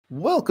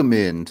Welcome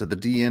in to the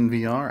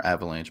DNVR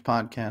Avalanche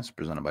Podcast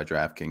presented by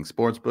DraftKings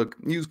Sportsbook.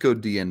 Use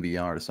code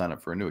DNVR to sign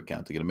up for a new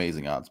account to get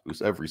amazing odds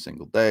boosts every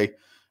single day.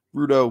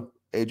 Rudo,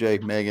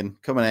 AJ, Megan,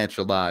 coming at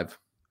you live.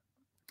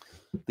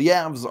 The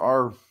Avs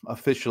are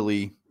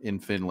officially in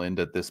Finland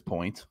at this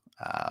point.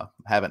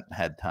 Haven't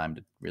had time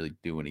to really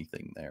do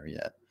anything there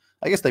yet.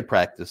 I guess they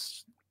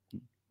practiced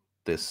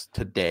this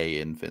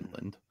today in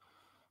Finland,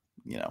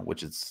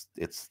 which it's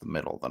the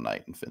middle of the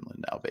night in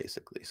Finland now,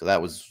 basically. So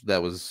that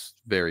was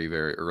very,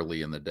 very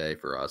early in the day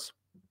for us.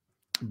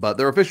 But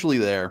they're officially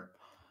there.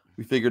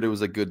 We figured it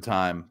was a good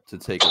time to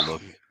take a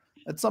look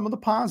at some of the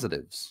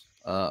positives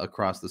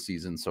across the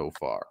season so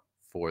far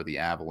for the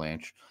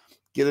Avalanche.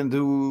 Get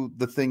into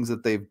the things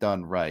that they've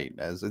done right,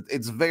 as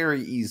it's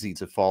very easy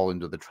to fall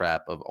into the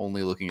trap of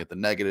only looking at the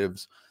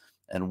negatives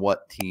and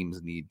what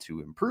teams need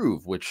to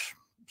improve, which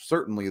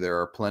certainly there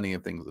are plenty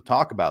of things to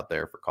talk about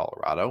there for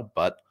Colorado,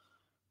 but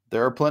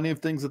there are plenty of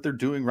things that they're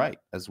doing right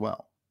as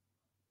well.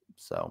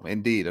 So,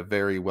 indeed, a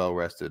very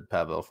well-rested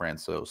Pavel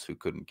Francouz who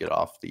couldn't get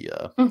off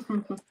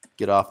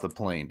the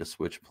plane to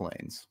switch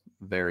planes.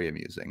 Very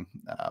amusing.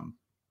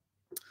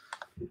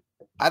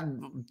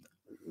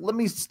 Let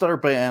me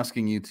start by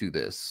asking you two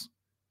this: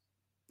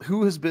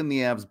 who has been the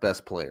Avs'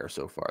 best player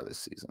so far this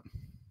season?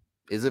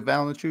 Is it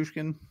Val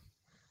Nichushkin?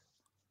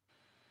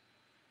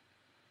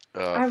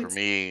 For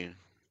me,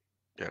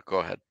 yeah, go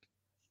ahead.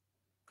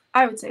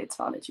 I would say it's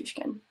Val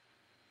Nichushkin.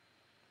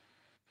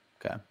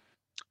 Okay.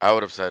 I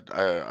would have said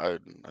I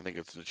think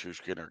it's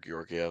Nichushkin or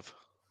Georgiev.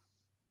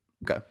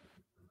 Okay.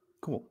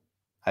 Cool.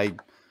 I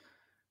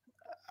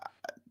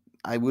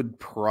would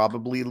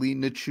probably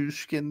lean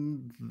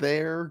Nichushkin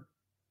there.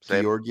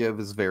 Same.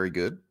 Georgiev is very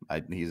good.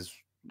 He's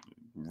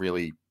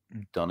really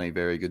done a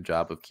very good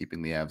job of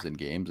keeping the Avs in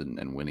games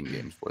and winning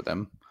games for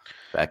them.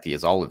 In fact, he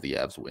has all of the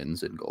Avs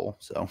wins in goal.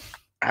 So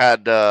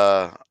had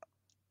that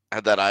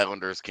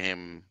Islanders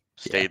game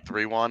stayed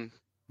 3-1.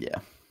 Yeah.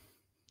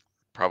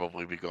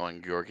 Probably be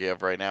going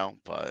Georgiev right now,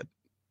 but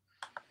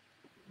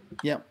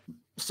yeah.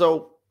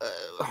 So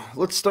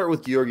let's start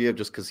with Georgiev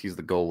just because he's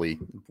the goalie.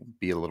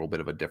 Be a little bit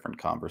of a different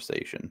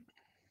conversation.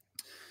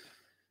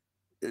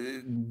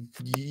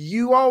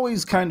 You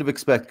always kind of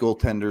expect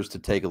goaltenders to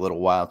take a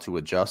little while to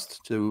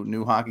adjust to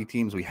new hockey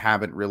teams. We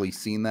haven't really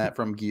seen that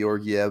from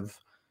Georgiev.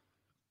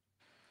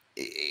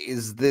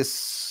 Is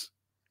this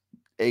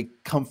a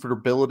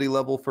comfortability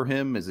level for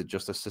him? Is it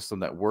just a system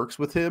that works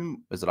with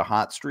him? Is it a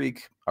hot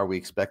streak? Are we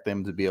expecting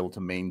him to be able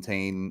to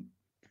maintain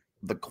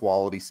the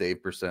quality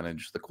save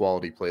percentage, the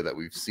quality play that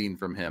we've seen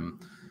from him?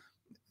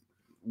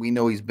 We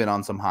know he's been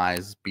on some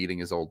highs, beating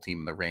his old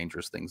team, the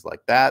Rangers, things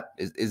like that.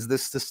 Is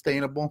this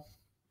sustainable?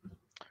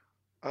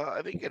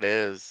 I think it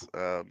is,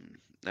 and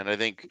I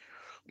think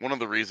one of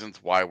the reasons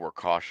why we're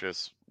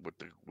cautious with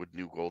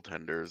new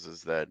goaltenders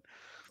is that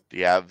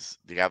the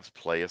Avs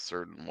play a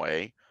certain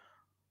way,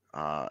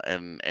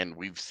 and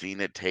we've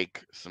seen it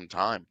take some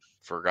time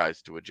for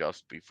guys to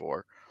adjust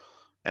before,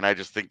 and I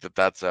just think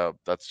that's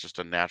just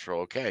a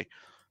natural. Okay,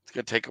 it's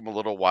gonna take them a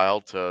little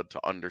while to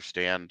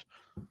understand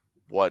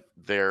what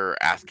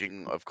they're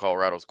asking of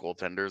Colorado's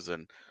goaltenders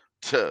and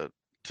to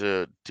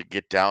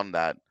get down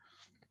that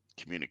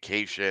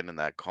communication and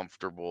that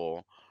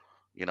comfortable,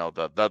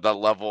 the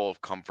level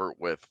of comfort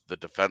with the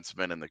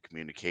defenseman and the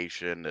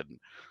communication and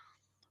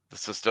the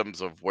systems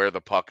of where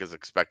the puck is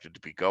expected to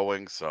be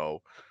going.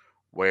 So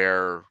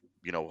where,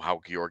 how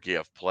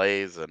Georgiev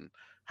plays and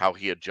how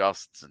he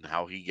adjusts and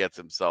how he gets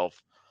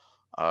himself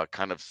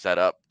kind of set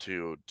up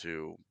to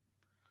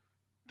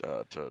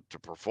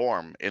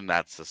perform in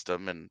that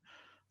system, and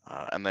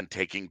then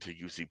taking to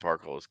UC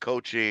Parko's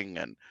coaching,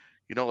 and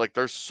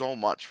there's so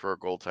much for a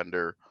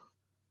goaltender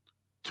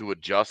to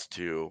adjust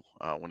to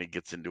when he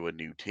gets into a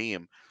new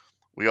team.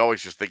 We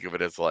always just think of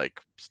it as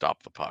like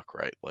stop the puck,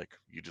 right? Like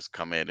you just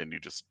come in and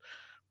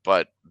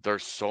but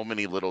there's so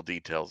many little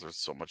details. There's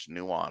so much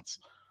nuance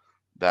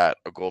that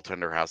a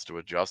goaltender has to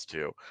adjust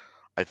to.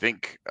 I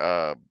think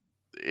the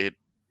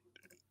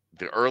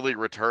early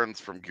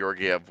returns from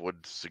Georgiev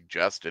would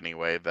suggest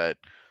anyway that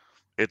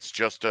it's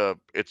just a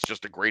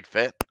great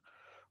fit.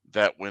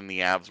 That when the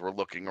Avs were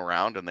looking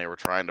around and they were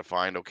trying to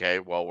find, okay,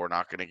 well, we're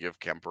not going to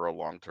give Kemper a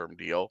long-term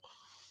deal.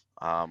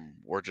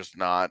 We're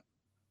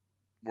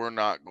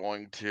not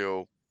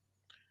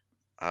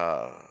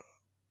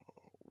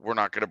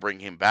going to bring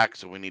him back,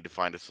 so we need to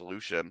find a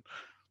solution.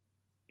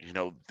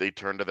 They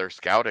turned to their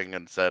scouting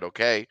and said,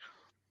 okay,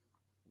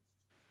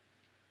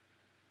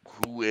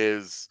 who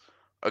is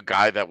a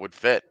guy that would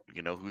fit?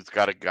 Who's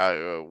got a guy,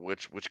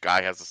 which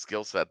guy has a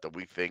skill set that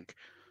we think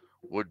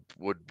would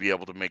be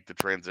able to make the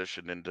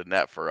transition into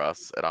net for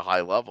us at a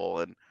high level?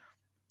 And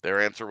their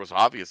answer was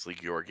obviously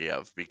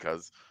Georgiev,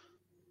 because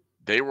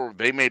they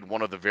made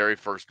one of the very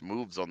first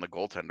moves on the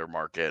goaltender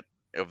market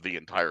of the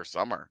entire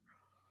summer.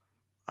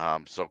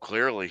 So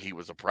clearly he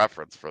was a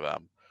preference for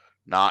them,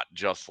 not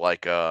just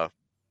like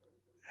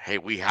hey,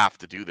 we have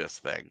to do this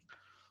thing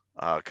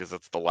because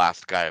it's the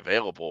last guy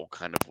available.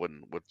 Kind of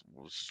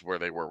was where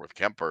they were with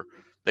Kemper.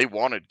 They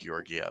wanted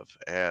Georgiev,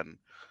 and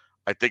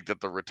I think that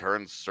the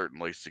returns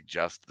certainly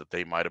suggest that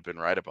they might have been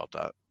right about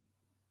that.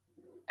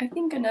 I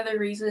think another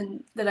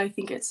reason that I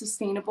think it's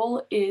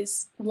sustainable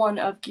is one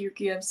of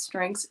Georgiev's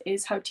strengths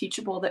is how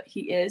teachable that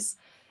he is.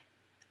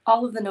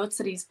 All of the notes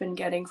that he's been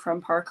getting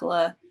from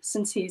Parkala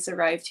since he's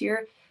arrived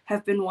here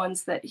have been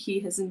ones that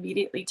he has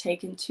immediately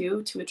taken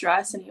to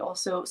address, and he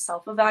also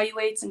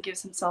self-evaluates and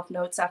gives himself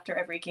notes after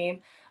every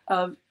game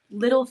of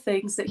little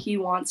things that he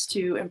wants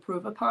to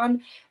improve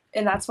upon.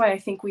 And that's why I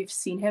think we've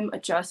seen him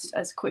adjust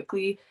as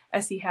quickly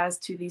as he has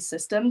to these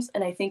systems.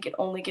 And I think it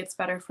only gets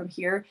better from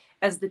here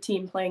as the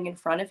team playing in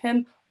front of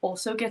him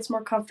also gets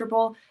more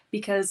comfortable,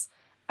 because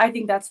I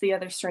think that's the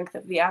other strength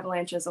of the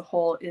Avalanche as a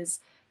whole is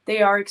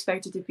they are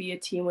expected to be a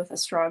team with a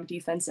strong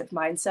defensive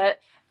mindset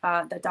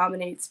that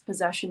dominates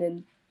possession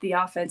in the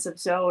offensive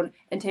zone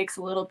and takes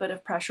a little bit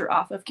of pressure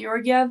off of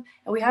Georgiev.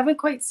 And we haven't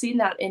quite seen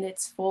that in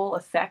its full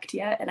effect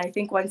yet. And I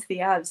think once the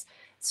Avs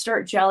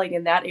start gelling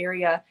in that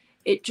area,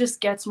 it just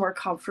gets more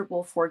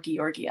comfortable for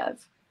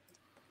Georgiev.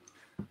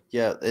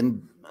 Yeah,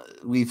 and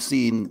we've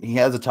seen he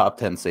has a top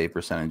 10 save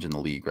percentage in the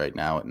league right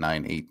now at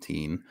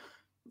 .918.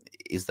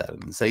 Is that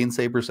an insane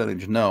save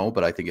percentage? No,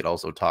 but I think it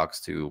also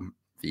talks to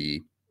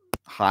the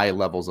high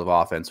levels of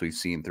offense we've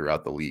seen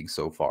throughout the league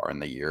so far in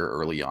the year.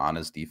 Early on,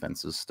 as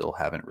defenses still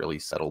haven't really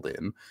settled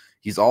in.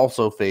 He's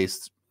also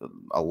faced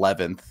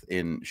 11th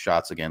in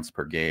shots against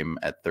per game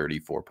at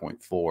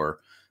 34.4,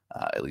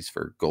 at least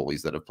for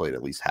goalies that have played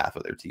at least half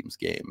of their team's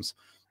games.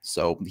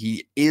 So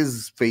he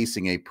is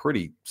facing a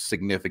pretty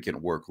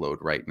significant workload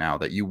right now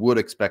that you would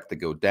expect to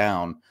go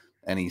down,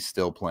 and he's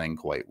still playing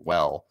quite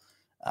well.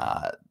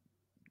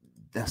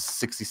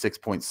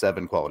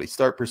 66.7 quality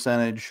start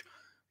percentage.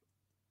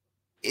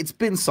 It's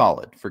been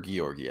solid for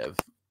Georgiev.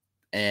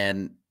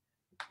 And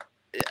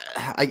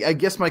I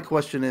guess my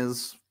question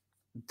is,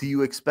 do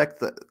you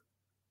expect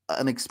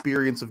an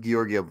experience of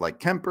Georgiev like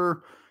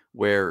Kemper,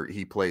 where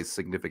he plays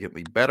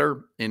significantly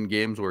better in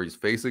games where he's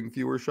facing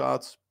fewer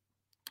shots?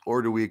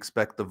 Or do we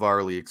expect the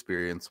Varley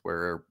experience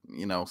where,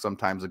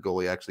 sometimes a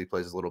goalie actually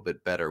plays a little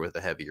bit better with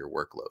a heavier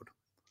workload?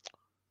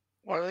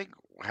 Well, I think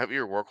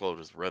heavier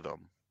workload is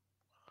rhythm.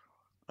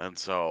 And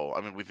so,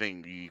 we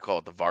think you call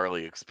it the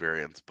Varley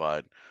experience,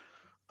 but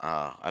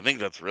I think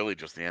that's really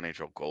just the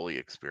NHL goalie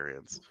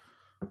experience,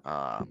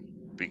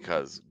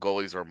 because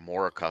goalies are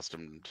more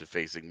accustomed to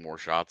facing more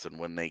shots, and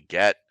when they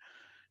get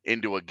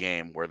into a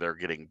game where they're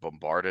getting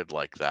bombarded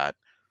like that,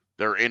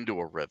 they're into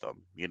a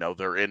rhythm.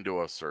 They're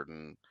into a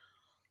certain.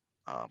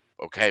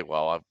 Okay,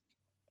 well,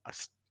 I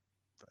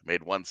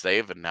made one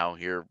save, and now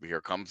here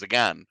comes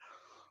again.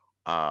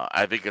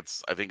 I think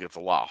it's a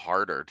lot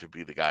harder to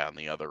be the guy on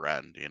the other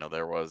end.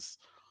 There was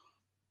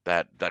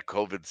that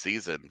COVID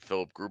season,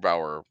 Philip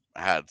Grubauer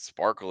had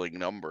sparkling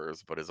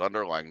numbers, but his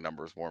underlying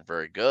numbers weren't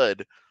very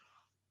good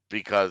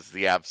because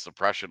the Avs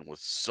suppression was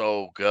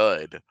so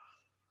good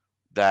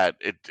that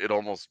it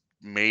almost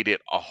made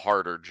it a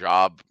harder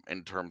job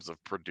in terms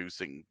of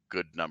producing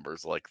good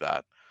numbers like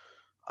that.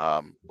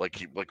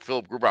 Like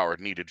Philip Grubauer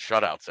needed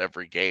shutouts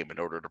every game in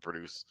order to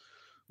produce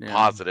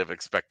positive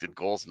expected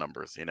goals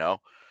numbers.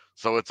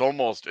 So it's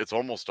almost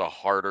a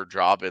harder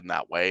job in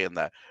that way, and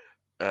that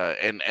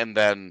and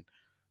then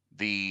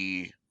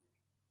the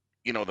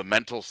the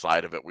mental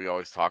side of it, we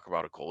always talk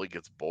about a goalie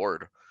gets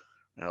bored.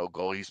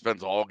 Goalie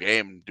spends all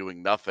game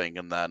doing nothing,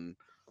 and then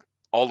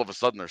all of a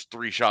sudden there's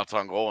 3 shots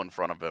on goal in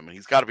front of him, and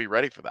he's got to be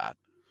ready for that.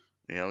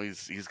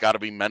 He's got to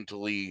be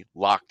mentally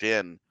locked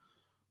in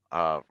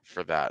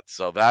for that.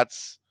 So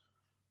that's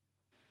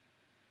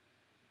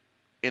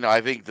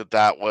I think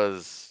that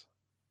was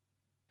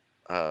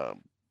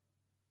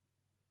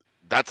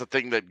that's a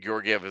thing that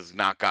Georgiev has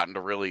not gotten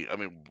to really.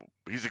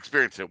 He's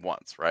experienced it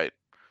once, right?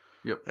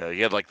 Yep. He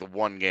had like the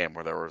one game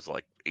where there was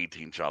like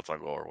 18 shots on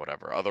goal or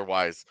whatever.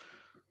 Otherwise,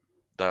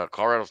 the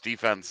Colorado's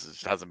defense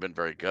just hasn't been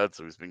very good,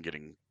 so he's been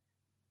getting.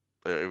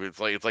 It's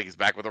like he's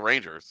back with the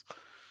Rangers,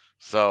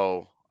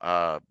 so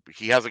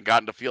he hasn't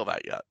gotten to feel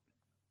that yet.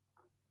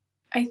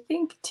 I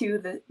think too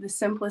the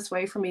simplest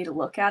way for me to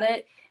look at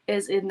it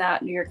is in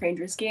that New York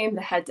Rangers game,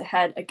 the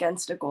head-to-head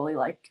against a goalie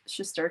like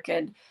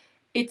Shesterkin.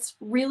 It's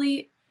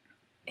really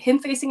him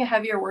facing a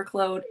heavier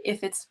workload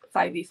if it's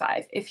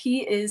 5v5. If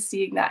he is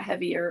seeing that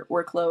heavier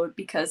workload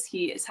because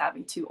he is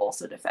having to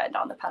also defend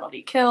on the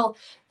penalty kill,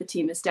 the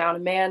team is down a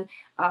man,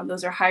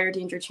 those are higher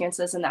danger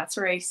chances, and that's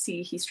where I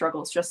see he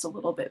struggles just a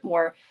little bit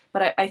more.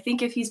 But I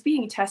think if he's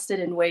being tested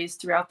in ways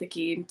throughout the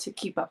game to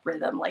keep up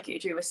rhythm, like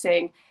AJ was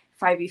saying,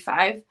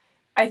 5v5,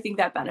 I think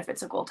that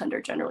benefits a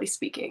goaltender, generally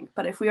speaking.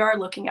 But if we are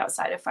looking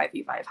outside of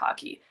 5v5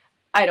 hockey,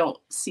 I don't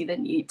see the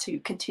need to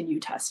continue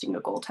testing a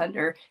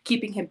goaltender,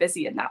 keeping him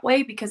busy in that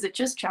way, because it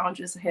just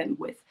challenges him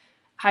with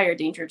higher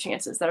danger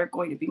chances that are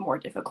going to be more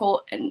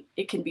difficult, and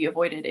it can be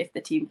avoided if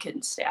the team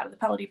can stay out of the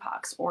penalty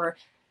box or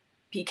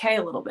PK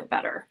a little bit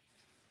better.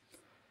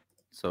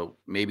 So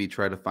maybe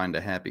try to find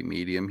a happy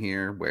medium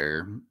here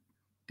where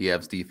the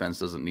Avs defense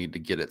doesn't need to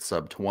get it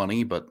sub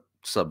 20, but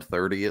sub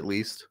 30 at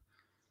least.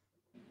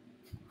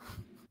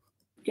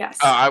 Yes.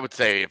 I would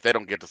say if they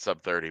don't get to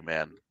sub 30,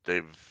 man,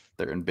 they've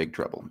they're in big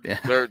trouble. Yeah.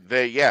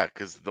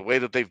 Because the way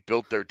that they've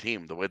built their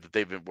team, the way that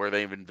they've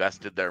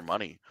invested their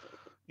money,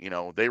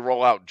 they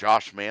roll out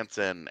Josh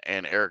Manson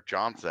and Eric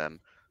Johnson.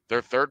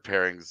 Their third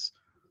pairing's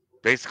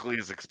basically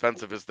as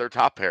expensive as their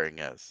top pairing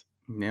is.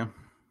 Yeah.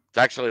 It's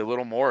actually a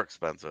little more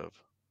expensive.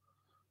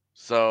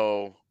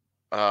 So,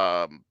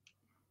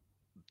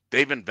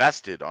 they've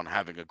invested on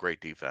having a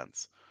great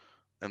defense.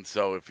 And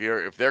so if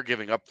they're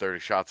giving up 30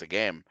 shots a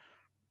game,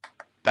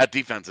 that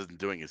defense isn't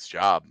doing its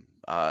job,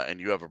 and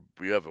you have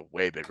a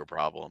way bigger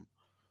problem.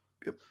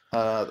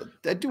 I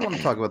do want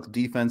to talk about the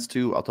defense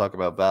too. I'll talk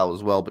about Val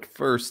as well, but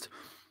first,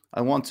 I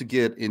want to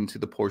get into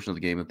the portion of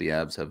the game that the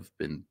Avs have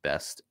been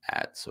best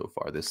at so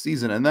far this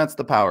season, and that's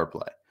the power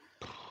play.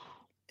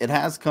 It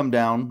has come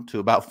down to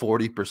about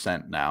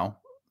 40% now,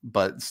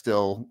 but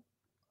still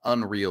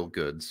unreal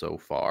good so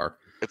far.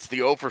 It's the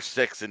 0 for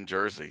 6 in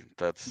Jersey.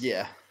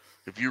 Yeah.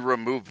 If you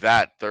remove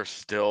that, they're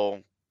still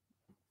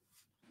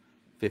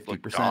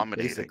 50%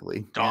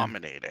 basically.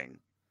 Dominating. Yeah.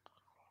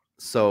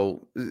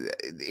 So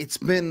it's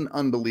been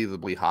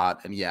unbelievably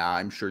hot. And yeah,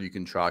 I'm sure you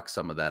can chalk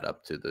some of that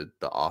up to the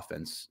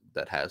offense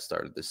that has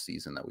started this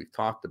season that we've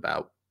talked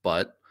about.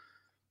 But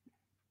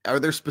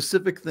are there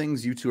specific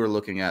things you two are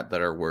looking at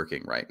that are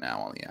working right now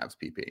on the Avs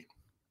PP?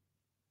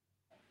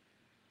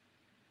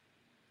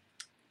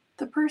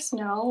 The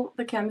personnel,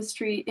 the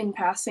chemistry in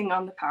passing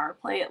on the power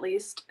play at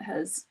least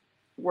has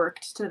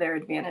worked to their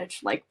advantage,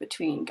 like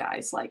between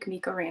guys like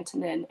Mikko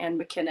Rantanen and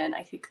McKinnon.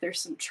 I think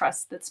there's some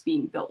trust that's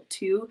being built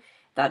too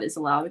that is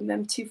allowing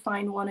them to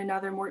find one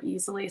another more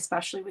easily,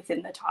 especially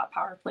within the top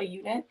power play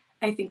unit.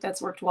 I think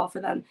that's worked well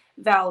for them,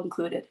 Val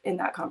included in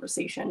that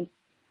conversation.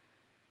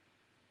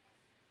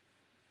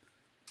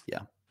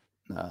 Yeah.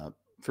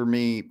 For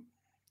me,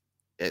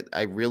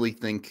 I really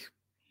think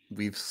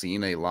we've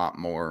seen a lot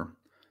more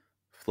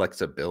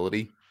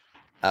flexibility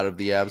out of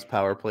the Avs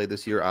power play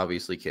this year.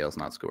 Obviously, Kale's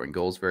not scoring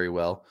goals very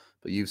well,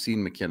 but you've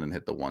seen McKinnon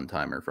hit the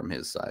one-timer from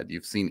his side.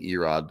 You've seen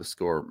Erod to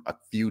score a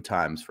few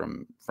times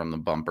from the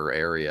bumper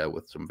area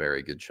with some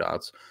very good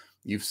shots.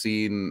 You've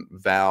seen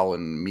Val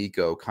and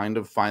Mikko kind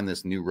of find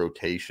this new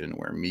rotation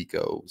where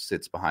Mikko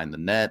sits behind the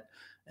net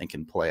and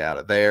can play out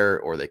of there,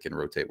 or they can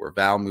rotate where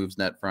Val moves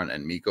net front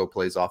and Mikko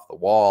plays off the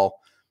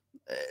wall.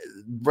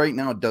 Right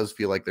now, it does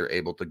feel like they're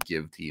able to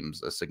give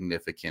teams a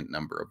significant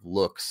number of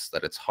looks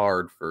that it's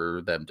hard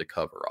for them to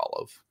cover all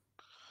of.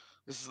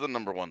 This is the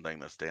number one thing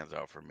that stands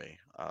out for me,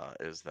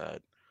 is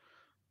that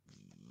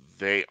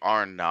they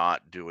are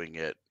not doing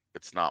it.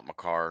 It's not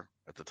Makar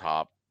at the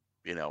top,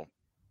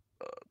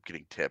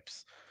 getting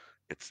tips.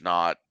 It's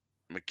not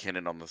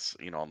McKinnon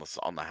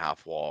on the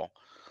half wall.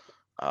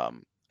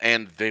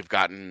 And they've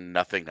gotten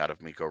nothing out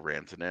of Mikko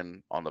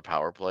Rantanen on the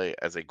power play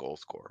as a goal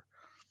scorer.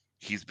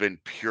 He's been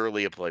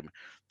purely a play.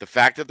 The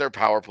fact that their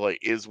power play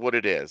is what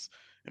it is,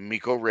 and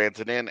Mikko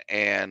Rantanen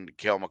and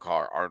Cale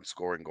Makar aren't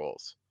scoring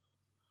goals,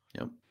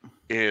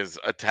 is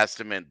a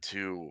testament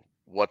to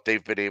what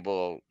they've been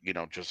able,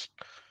 just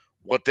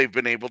what they've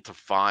been able to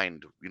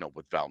find,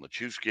 with Val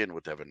Nichushkin,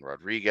 with Evan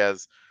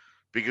Rodriguez,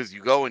 because you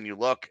go and you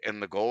look,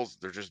 and the goals,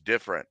 they're just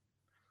different.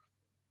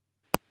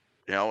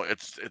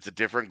 It's a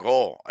different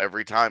goal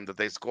every time that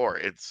they score.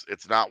 It's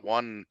not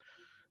one.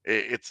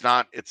 It's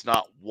not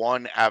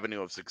one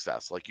avenue of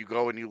success. Like you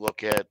go and you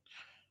look at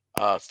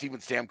Steven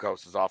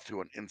Stamkos is off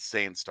to an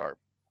insane start,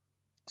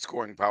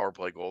 scoring power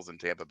play goals in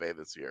Tampa Bay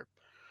this year,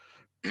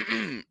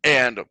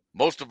 and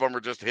most of them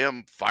are just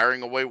him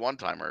firing away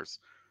one-timers,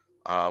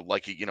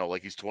 like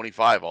he's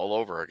 25 all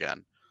over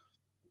again.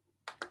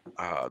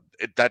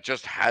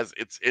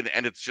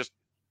 It's just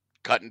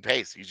cut and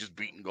paste. He's just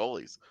beating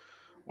goalies.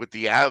 With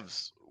the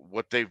Avs,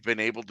 what they've been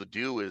able to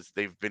do is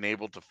they've been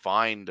able to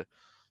find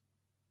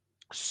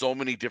so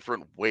many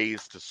different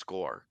ways to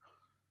score,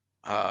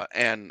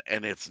 and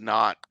it's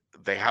not,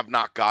 they have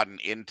not gotten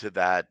into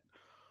that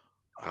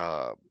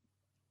I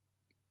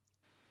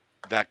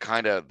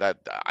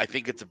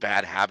think it's a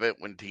bad habit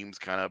when teams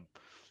kind of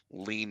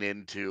lean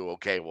into,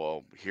 okay,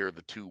 well, here are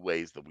the two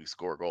ways that we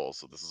score goals,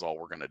 so this is all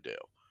we're going to do,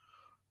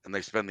 and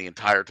they spend the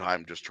entire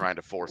time just trying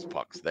to force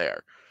pucks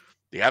there.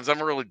 The Avs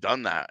haven't really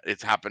done that.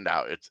 It's happened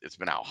out. It's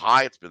been out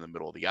high. It's been the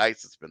middle of the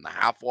ice. It's been the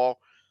half wall.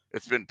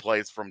 It's been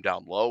plays from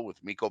down low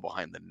with Mikko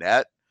behind the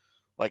net.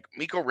 Like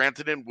Mikko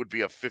Rantanen would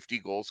be a 50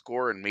 goal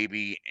scorer in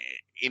maybe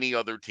any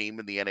other team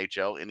in the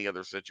NHL, any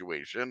other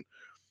situation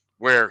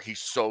where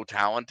he's so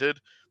talented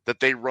that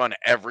they run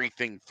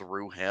everything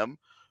through him.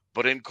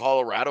 But in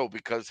Colorado,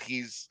 because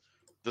he's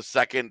the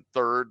second,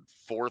 third,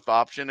 fourth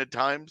option at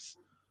times,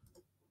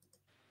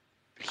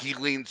 he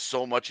leans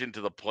so much into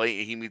the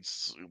play. He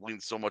leans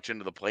so much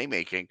into the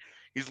playmaking.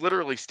 He's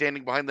literally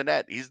standing behind the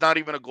net. He's not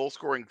even a goal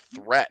scoring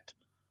threat.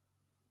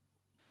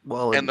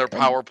 Well, and their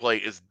power play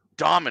is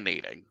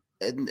dominating.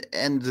 And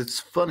it's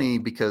funny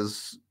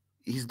because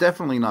he's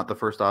definitely not the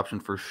first option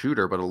for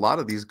shooter, but a lot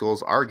of these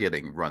goals are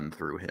getting run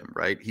through him,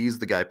 right? He's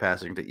the guy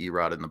passing to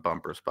Erod in the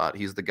bumper spot.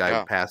 He's the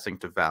guy passing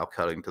to Val,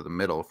 cutting to the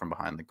middle from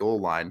behind the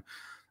goal line.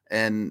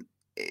 And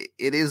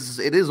it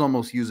is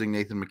almost using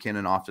Nathan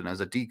McKinnon often as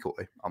a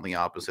decoy on the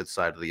opposite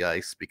side of the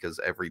ice because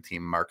every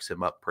team marks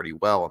him up pretty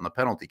well on the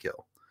penalty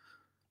kill.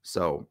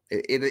 So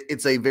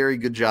it's a very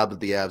good job that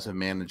the Avs have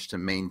managed to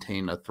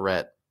maintain a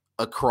threat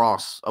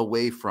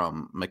away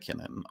from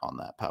McKinnon on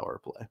that power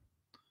play.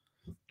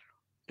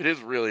 It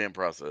is really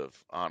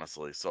impressive,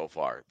 honestly, so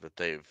far that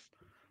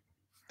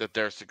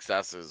their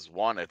success is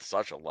one at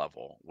such a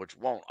level, which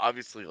won't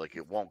obviously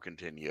it won't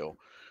continue.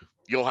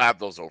 You'll have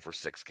those over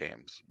 6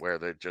 games where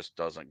that just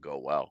doesn't go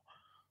well.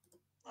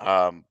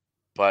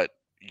 But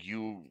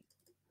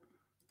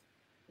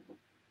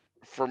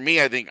for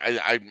me, I think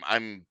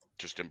I'm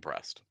just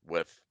impressed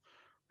with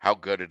how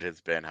good it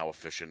has been, how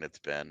efficient it's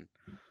been.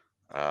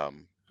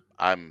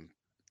 I'm,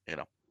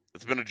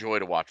 it's been a joy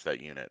to watch that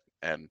unit,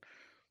 and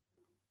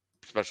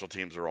special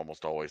teams are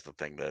almost always the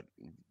thing that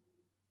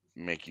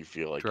make you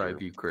feel like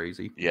drive you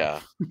crazy.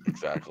 Yeah,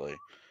 exactly.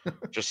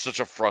 Just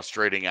such a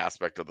frustrating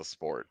aspect of the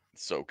sport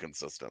so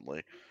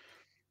consistently.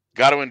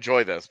 Got to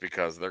enjoy this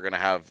because they're gonna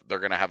have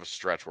a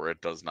stretch where it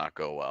does not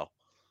go well,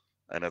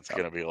 and it's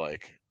gonna be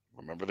like,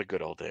 remember the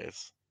good old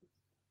days.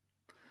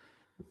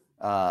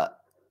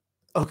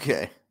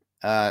 Okay.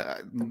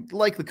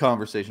 Like the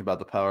conversation about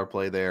the power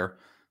play there.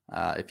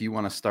 If you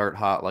want to start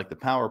hot like the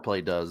power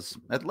play does,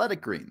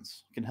 Athletic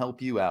Greens can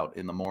help you out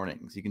in the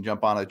mornings. You can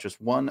jump on it just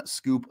one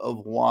scoop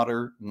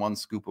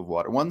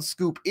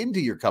into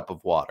your cup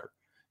of water,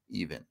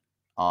 even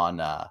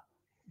on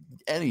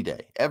any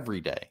day, every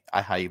day.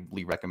 I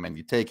highly recommend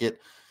you take it.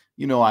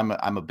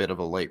 I'm a bit of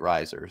a late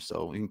riser,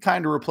 so you can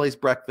kind of replace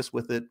breakfast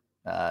with it.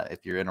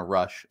 If you're in a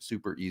rush,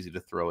 super easy to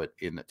throw it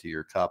into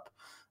your cup.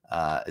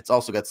 It's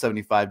also got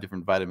 75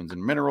 different vitamins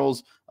and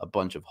minerals, a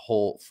bunch of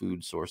whole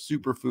food source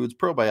superfoods,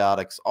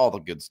 probiotics, all the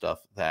good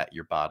stuff that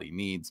your body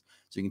needs.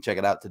 So you can check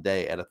it out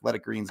today at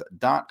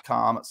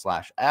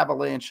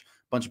athleticgreens.com/avalanche. A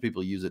bunch of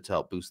people use it to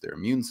help boost their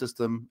immune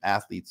system.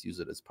 Athletes use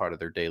it as part of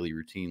their daily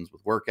routines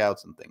with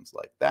workouts and things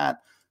like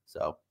that.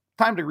 So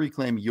time to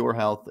reclaim your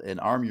health and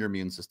arm your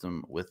immune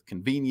system with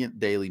convenient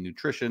daily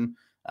nutrition,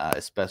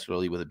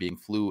 especially with it being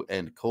flu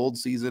and cold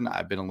season.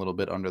 I've been a little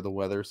bit under the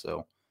weather,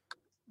 so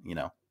you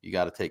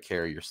got to take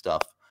care of your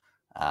stuff.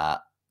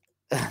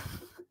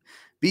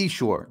 Be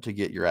sure to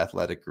get your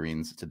Athletic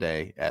Greens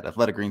today at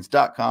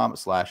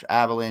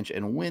athleticgreens.com/avalanche.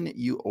 And when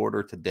you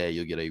order today,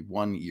 you'll get a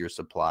 1-year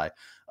supply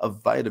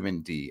of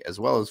vitamin D, as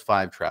well as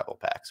 5 travel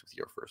packs with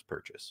your first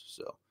purchase.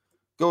 So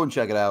go and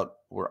check it out.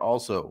 We're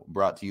also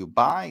brought to you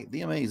by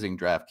the amazing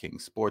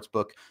DraftKings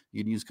Sportsbook.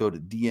 You can use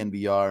code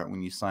DNVR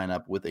when you sign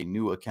up with a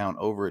new account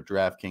over at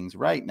DraftKings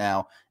right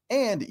now.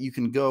 And you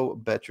can go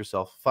bet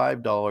yourself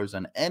 $5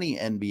 on any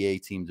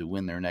NBA team to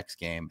win their next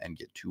game and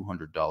get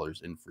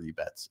 $200 in free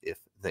bets if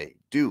they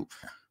do.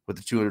 With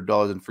the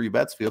 $200 in free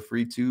bets, feel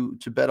free to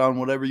bet on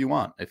whatever you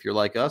want. If you're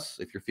like us,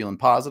 if you're feeling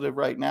positive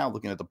right now,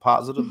 looking at the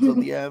positives of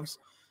the Avs,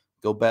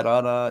 go bet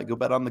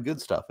on the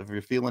good stuff. If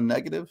you're feeling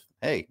negative,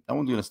 hey, no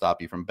one's going to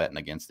stop you from betting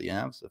against the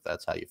Avs if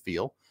that's how you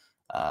feel.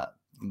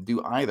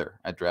 Do either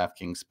at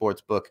DraftKings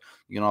Sportsbook.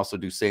 You can also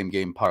do same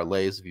game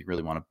parlays if you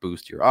really want to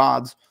boost your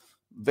odds.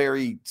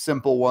 Very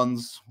simple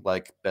ones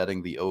like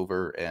betting the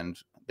over and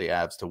the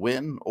Avs to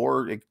win,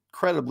 or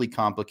incredibly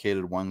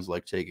complicated ones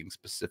like taking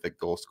specific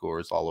goal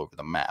scorers all over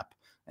the map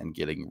and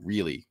getting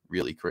really,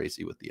 really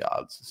crazy with the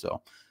odds.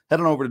 So head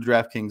on over to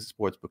DraftKings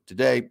Sportsbook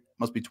today.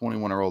 Must be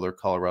 21 or older,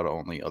 Colorado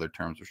only. Other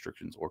terms,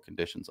 restrictions, or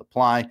conditions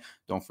apply.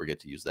 Don't forget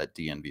to use that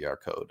DNVR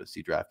code.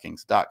 See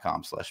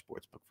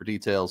DraftKings.com/sportsbook for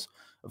details.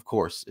 Of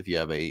course, if you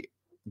have a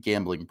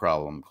gambling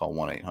problem, call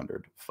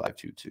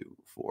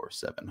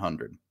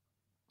 1-800-522-4700.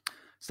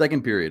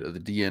 Second period of the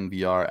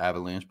DNVR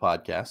Avalanche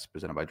Podcast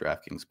presented by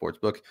DraftKings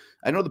Sportsbook.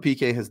 I know the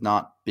PK has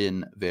not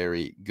been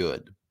very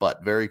good,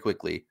 but very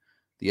quickly,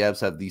 the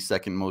Avs have the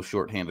second most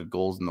shorthanded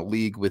goals in the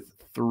league with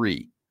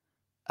 3.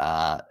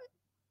 The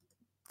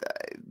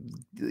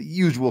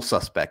usual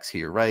suspects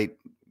here, right?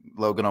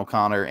 Logan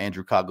O'Connor,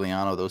 Andrew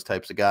Cogliano, those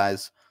types of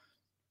guys.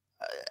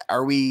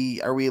 Are we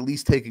at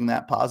least taking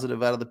that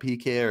positive out of the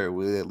PK, or are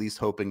we at least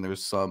hoping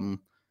there's some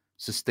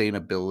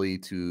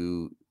sustainability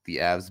to the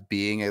Avs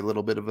being a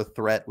little bit of a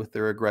threat with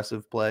their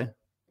aggressive play?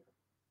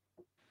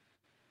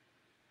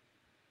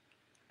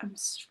 I'm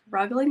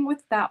struggling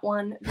with that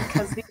one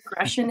because the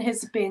aggression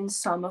has been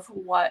some of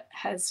what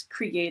has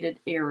created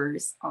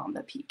errors on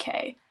the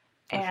PK.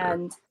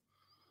 And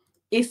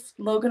if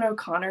Logan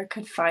O'Connor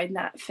could find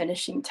that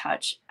finishing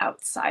touch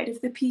outside of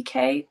the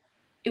PK,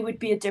 it would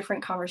be a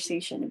different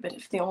conversation. But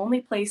if the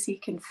only place he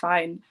can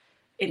find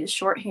it is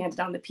shorthanded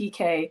on the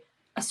PK,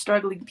 a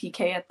struggling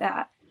PK at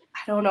that, I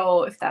don't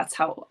know if that's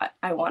how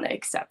I want to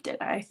accept it.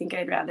 I think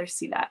I'd rather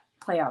see that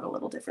play out a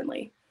little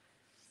differently.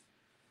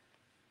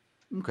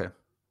 Okay.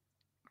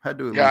 Had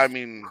to at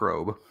least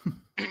probe.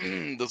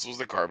 This was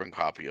the carbon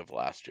copy of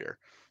last year.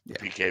 The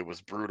PK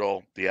was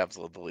brutal. The Avs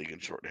led the league in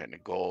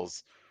shorthanded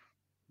goals.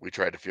 We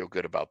tried to feel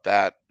good about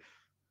that.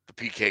 The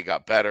PK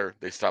got better.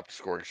 They stopped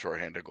scoring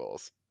shorthanded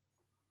goals.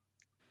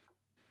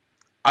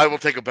 I will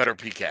take a better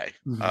PK.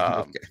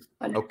 Okay.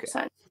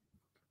 100%.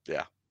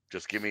 Yeah.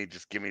 Just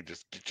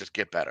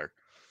get better.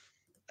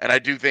 And I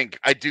do think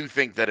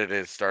that it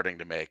is starting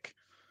to make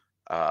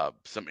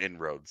some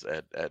inroads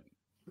at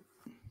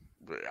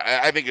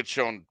I think it's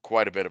shown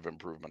quite a bit of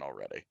improvement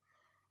already.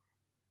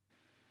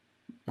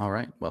 All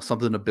right. Well,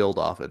 something to build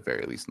off at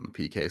very least on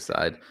the PK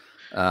side.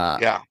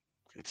 Yeah.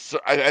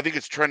 I think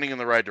it's trending in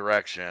the right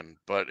direction,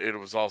 but it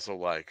was also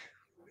like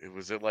it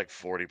was at like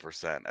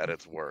 40% at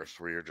its worst,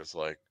 where you're just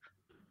like,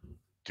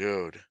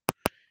 dude,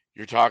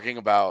 you're talking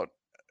about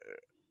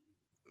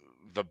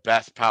the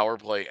best power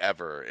play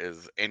ever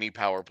is any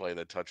power play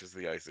that touches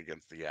the ice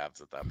against the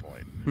Avs at that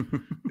point.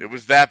 It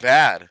was that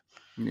bad.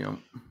 Yeah.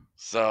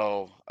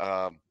 So,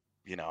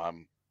 you know,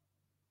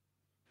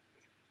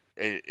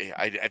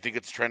 I think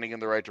it's trending in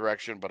the right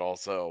direction, but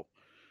also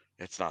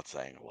it's not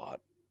saying a lot.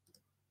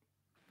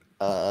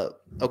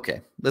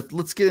 Okay.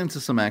 Let's get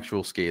into some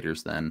actual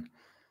skaters then.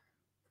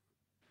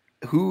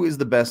 Who is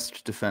the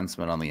best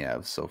defenseman on the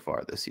Avs so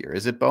far this year?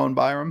 Is it Bowen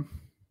Byram?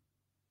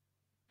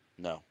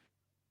 No.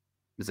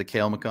 Is it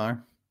Cale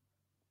Makar?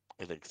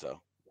 I think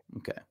so.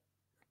 Okay.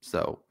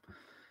 So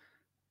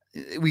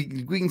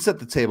we can set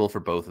the table for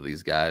both of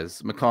these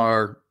guys.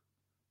 Makar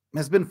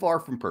has been far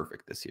from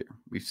perfect this year.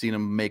 We've seen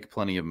him make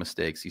plenty of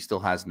mistakes. He still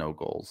has no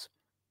goals.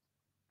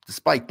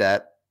 Despite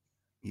that,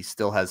 he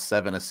still has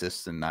 7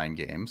 assists in 9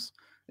 games,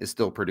 is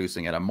still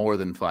producing at a more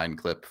than fine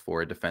clip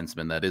for a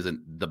defenseman that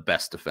isn't the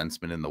best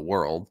defenseman in the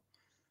world.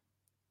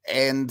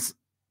 And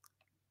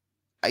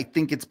I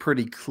think it's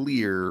pretty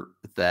clear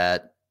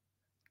that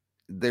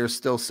there's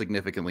still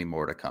significantly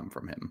more to come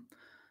from him.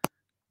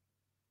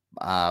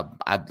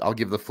 I'll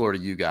give the floor to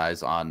you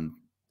guys on.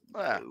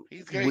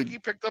 He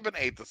picked up an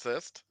 8th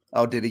assist.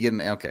 Oh, did he get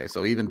an? Okay,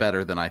 so even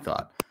better than I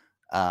thought.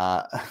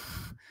 I'll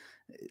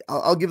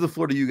give the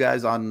floor to you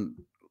guys on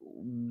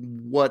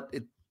what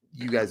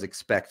you guys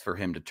expect for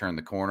him to turn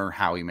the corner,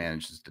 how he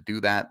manages to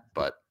do that,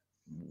 but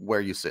where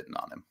are you sitting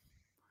on him?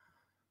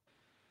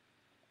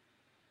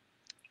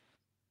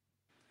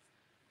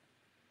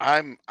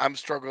 I'm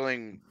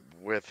struggling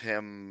with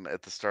him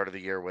at the start of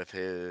the year with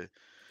his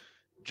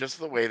just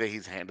the way that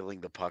he's handling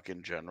the puck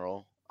in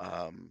general.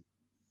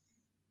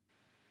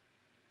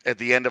 At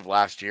the end of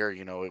last year,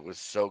 you know, it was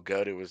so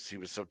good. He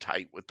was so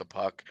tight with the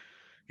puck.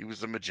 He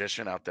was a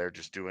magician out there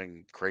just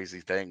doing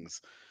crazy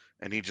things,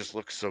 and he just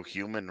looks so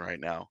human right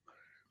now.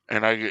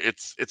 And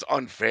it's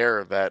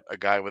unfair that a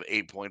guy with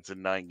 8 points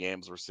in 9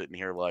 games, we're sitting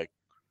here like,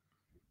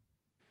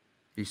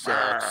 he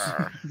sucks.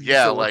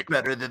 Yeah, so like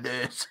better than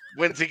this.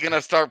 When's he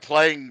gonna start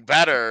playing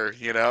better?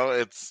 You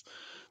know,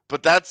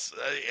 but that's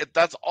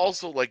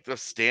also like the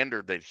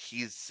standard that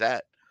he's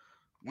set.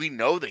 We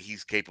know that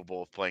he's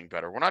capable of playing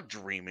better. We're not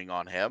dreaming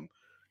on him.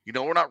 You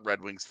know, we're not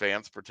Red Wings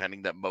fans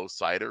pretending that Mo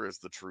Seider is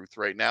the truth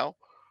right now.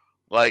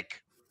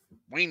 Like,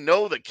 we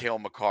know that Cale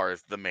Makar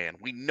is the man.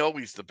 We know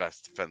he's the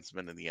best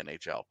defenseman in the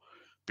NHL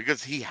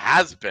because he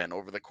has been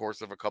over the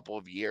course of a couple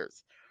of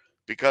years.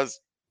 Because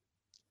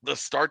the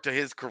start to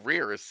his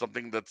career is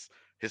something that's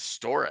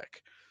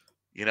historic.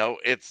 You know,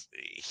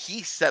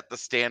 he set the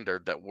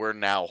standard that we're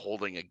now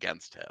holding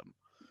against him.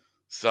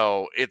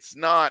 So it's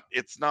not,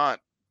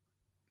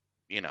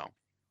 you know,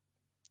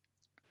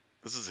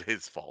 this is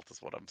his fault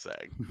is what I'm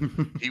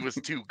saying. He was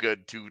too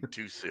good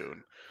too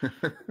soon.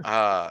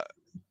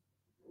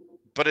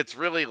 But it's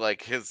really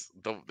like his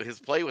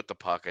play with the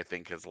puck, I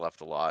think, has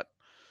left a lot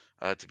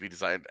to be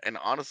desired. And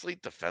honestly,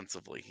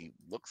 defensively, he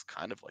looks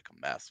kind of like a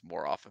mess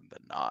more often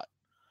than not.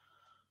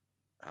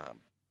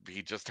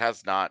 He just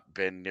has not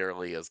been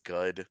nearly as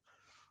good.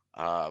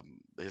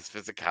 His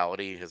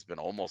physicality has been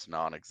almost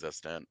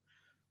non-existent.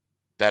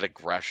 That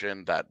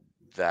aggression, that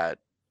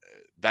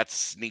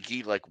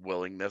sneaky like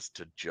willingness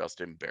to just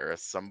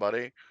embarrass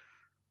somebody.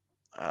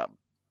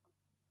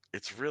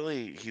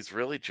 He's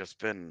really just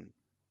been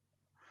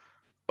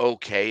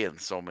okay in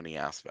so many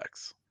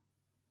aspects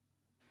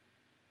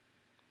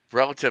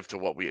relative to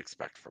what we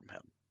expect from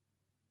him.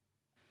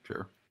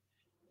 Sure.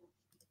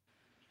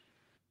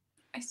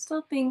 I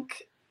still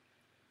think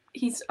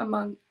he's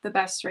among the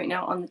best right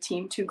now on the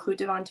team, to include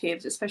Devon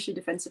Toews, especially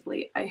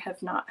defensively. I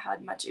have not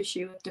had much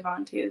issue with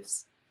Devon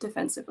Toews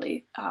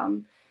defensively.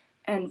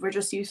 And we're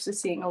just used to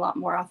seeing a lot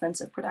more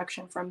offensive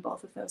production from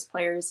both of those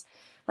players.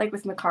 Like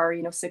with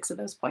Makar, 6 of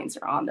those points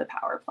are on the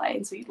power play.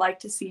 And so you'd like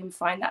to see him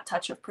find that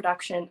touch of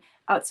production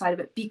outside of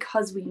it,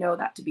 because we know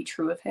that to be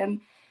true of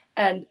him.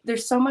 And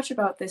there's so much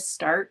about this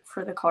start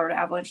for the Colorado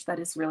Avalanche that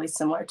is really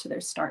similar to their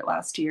start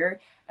last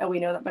year. And we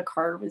know that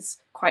Makar was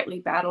quietly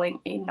battling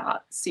a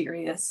not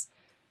serious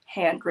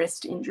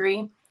hand-wrist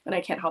injury. And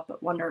I can't help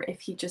but wonder if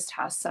he just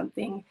has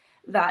something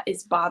that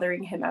is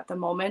bothering him at the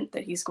moment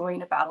that he's going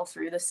to battle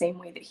through the same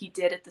way that he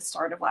did at the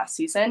start of last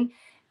season.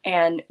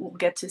 And we'll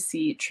get to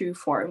see true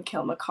form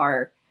Cale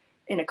Makar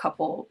in a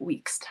couple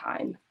weeks'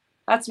 time.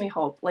 That's my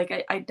hope. Like,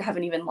 I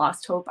haven't even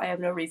lost hope. I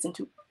have no reason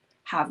to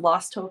have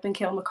lost hope in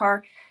Cale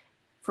Makar.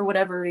 For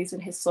whatever reason,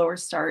 his slower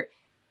start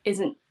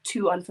isn't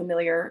too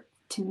unfamiliar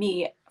to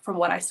me from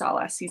what I saw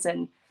last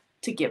season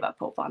to give up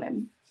hope on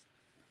him.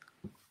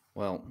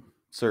 Well,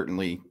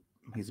 certainly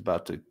he's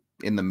about to,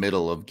 in the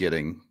middle of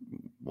getting,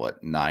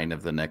 9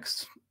 of the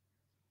next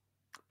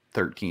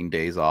 13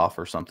 days off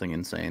or something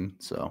insane.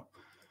 So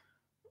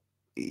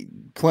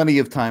plenty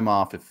of time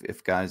off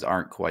if guys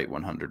aren't quite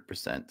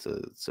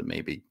 100% to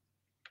maybe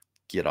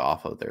get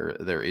off of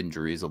their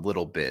injuries a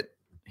little bit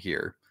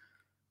here.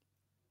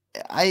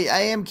 I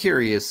am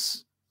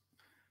curious.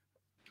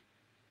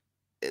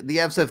 The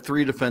Avs have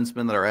 3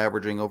 defensemen that are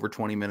averaging over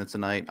 20 minutes a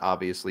night.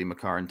 Obviously,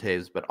 Makar and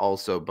Taves, but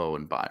also Bo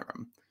and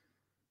Byram.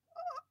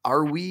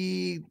 Are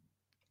we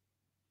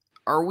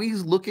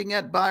looking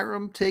at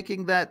Byram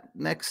taking that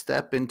next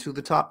step into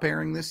the top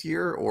pairing this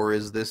year, or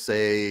is this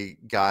a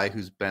guy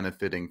who's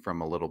benefiting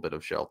from a little bit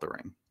of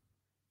sheltering?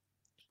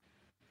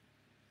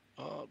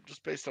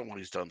 Just based on what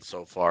he's done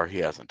so far, he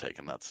hasn't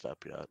taken that step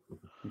yet.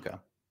 Okay.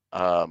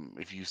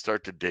 If you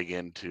start to dig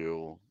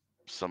into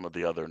some of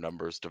the other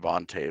numbers,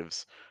 Devon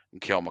Taves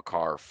and Cale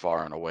Makar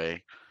far and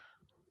away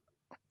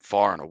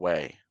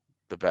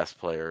the best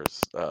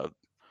players, the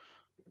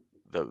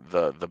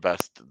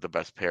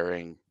best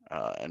pairing,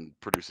 and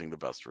producing the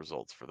best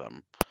results for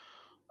them.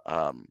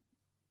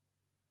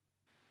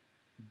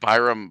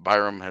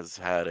 Byram has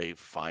had a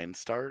fine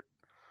start,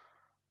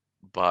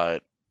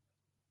 but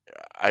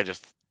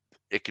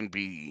it can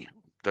be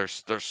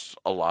there's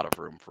a lot of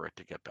room for it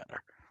to get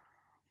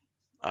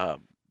better.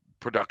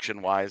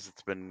 Production wise,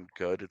 it's been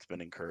good. It's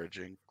been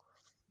encouraging.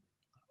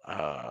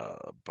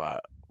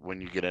 But when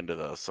you get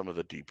into some of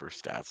the deeper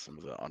stats, some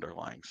of the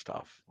underlying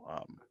stuff,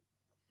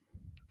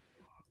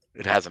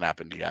 it hasn't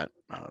happened yet.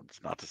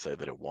 It's not to say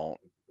that it won't.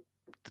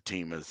 The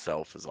team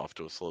itself is off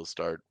to a slow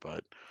start,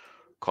 but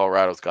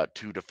Colorado's got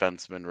 2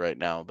 defensemen right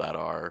now that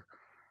are,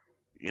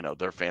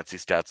 their fancy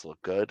stats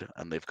look good,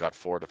 and they've got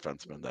 4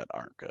 defensemen that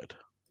aren't good.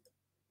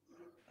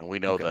 And we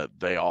know that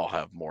they all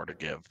have more to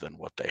give than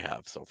what they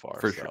have so far.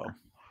 For sure.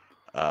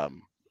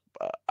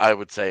 I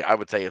would say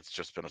it's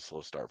just been a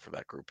slow start for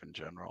that group in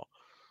general.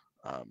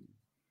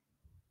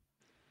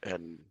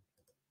 And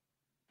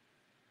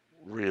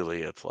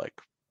really it's like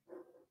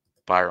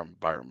Byram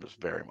is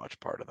very much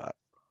part of that.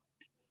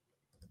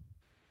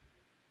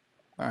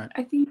 All right.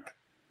 I think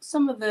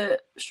some of the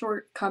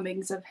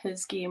shortcomings of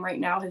his game right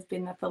now have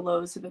been that the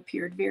lows have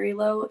appeared very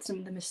low. Some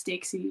of the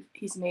mistakes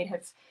he's made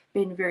have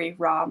been very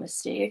raw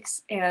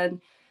mistakes.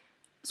 And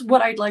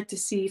what I'd like to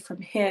see from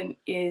him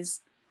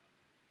is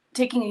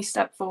taking a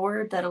step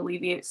forward that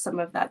alleviates some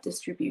of that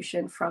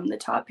distribution from the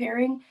top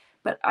pairing.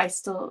 But I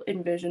still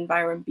envision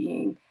Byram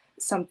being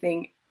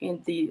something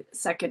in the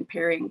second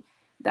pairing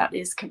that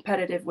is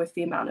competitive with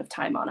the amount of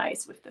time on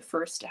ice with the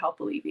first to help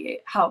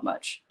alleviate how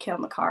much Cale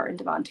Makar and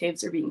Devon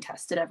Taves are being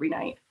tested every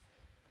night.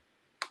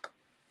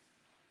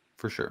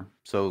 For sure.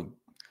 So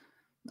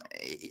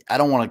I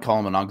don't want to call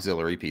him an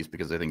auxiliary piece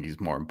because I think he's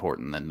more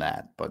important than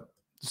that, but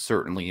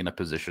certainly in a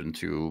position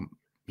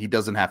he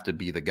doesn't have to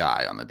be the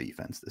guy on the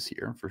defense this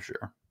year, for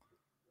sure.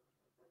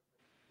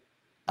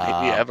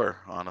 Maybe ever,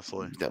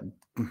 honestly.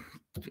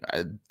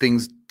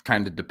 Things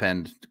kind of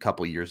depend a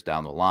couple of years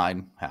down the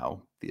line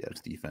how the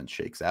Avs defense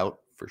shakes out,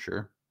 for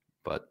sure.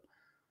 But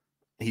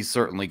he's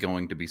certainly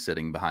going to be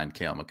sitting behind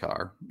Cale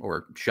Makar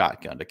or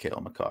shotgun to Cale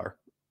Makar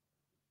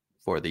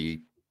for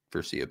the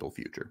foreseeable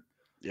future.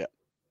 Yeah.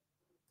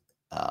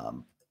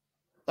 All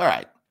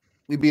right.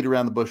 We beat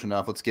around the bush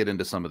enough. Let's get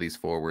into some of these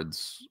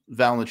forwards.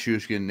 Val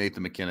Nichushkin,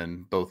 Nathan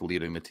MacKinnon, both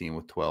leading the team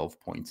with 12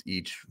 points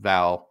each.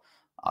 Val,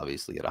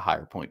 obviously, at a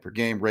higher point per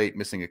game rate,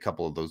 missing a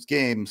couple of those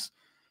games.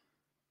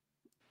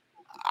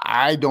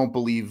 I don't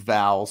believe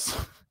Val's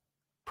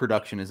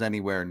production is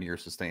anywhere near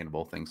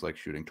sustainable. Things like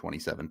shooting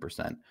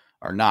 27%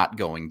 are not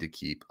going to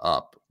keep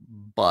up.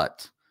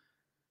 But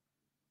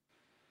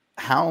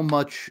how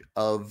much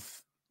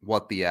of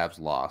what the Avs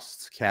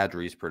lost,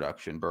 Kadri's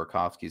production,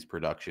 Burakovsky's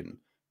production,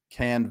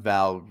 can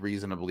Val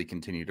reasonably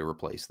continue to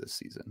replace this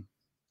season?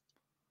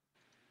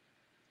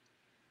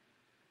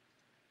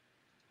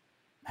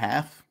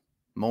 Half?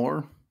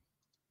 More?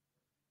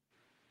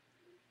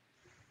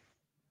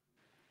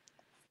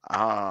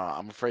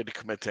 I'm afraid to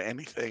commit to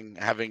anything,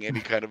 having any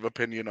kind of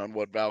opinion on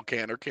what Val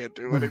can or can't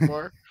do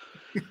anymore.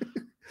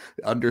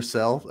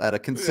 Undersell at a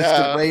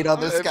consistent rate on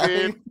this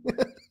guy.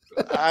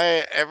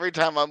 Every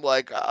time I'm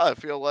like, I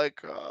feel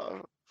like,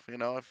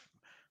 I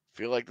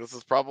feel like this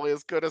is probably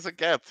as good as it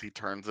gets. He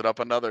turns it up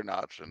another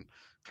notch and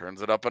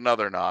turns it up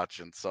another notch.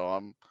 And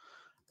so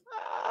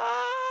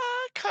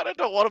I kind of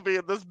don't want to be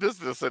in this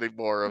business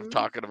anymore of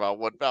talking about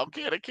what Val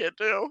can and can't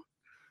do.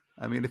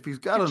 I mean, if he's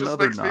got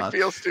another notch, it just makes me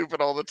feel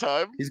stupid all the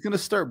time. He's going to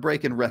start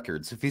breaking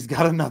records if he's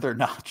got another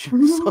notch.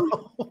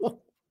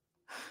 So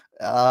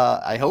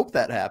I hope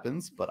that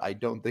happens, but I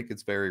don't think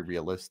it's very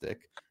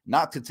realistic.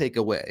 Not to take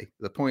away.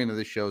 The point of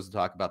this show is to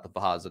talk about the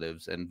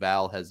positives, and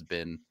Val has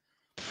been,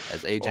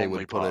 as AJ only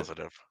would put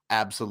positive. It,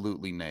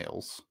 absolutely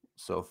nails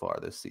so far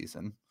this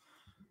season.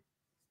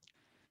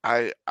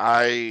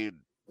 The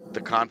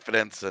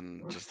confidence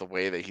and just the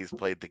way that he's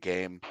played the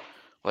game.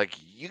 Like,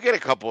 you get a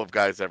couple of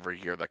guys every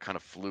year that kind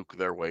of fluke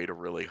their way to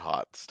really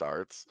hot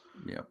starts.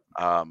 Yeah.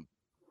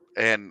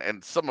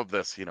 And some of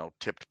this,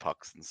 tipped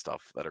pucks and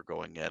stuff that are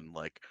going in,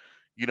 like,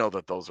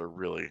 that those are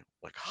really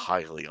like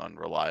highly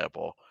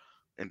unreliable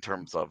in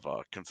terms of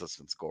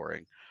consistent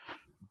scoring.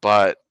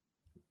 But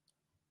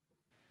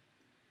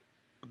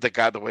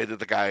the way that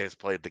the guy has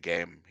played the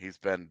game, he's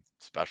been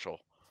special.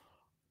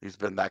 He's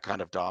been that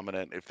kind of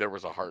dominant. If there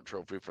was a Hart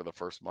Trophy for the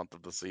first month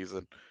of the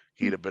season,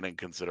 he'd have been in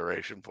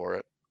consideration for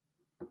it.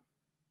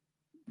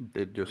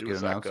 Did just He get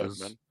was that announced good,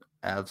 as man.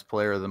 Avs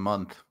Player of the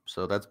Month,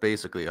 so that's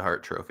basically a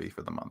Hart Trophy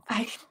for the month.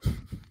 I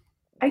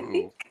Ooh.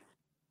 think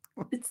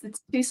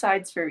it's two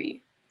sides for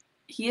me.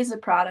 He is a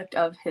product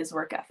of his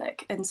work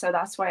ethic, and so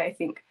that's why I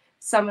think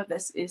some of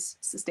this is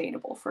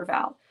sustainable for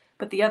Val.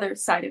 But the other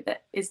side of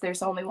it is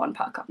there's only one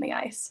puck on the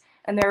ice,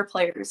 and there are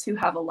players who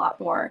have a lot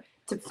more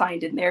to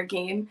find in their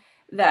game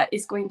that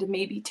is going to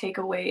maybe take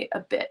away a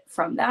bit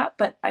from that.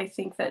 But I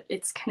think that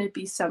it's going to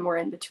be somewhere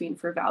in between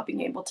for Val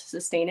being able to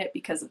sustain it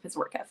because of his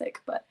work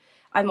ethic. But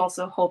I'm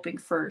also hoping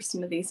for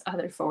some of these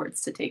other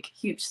forwards to take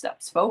huge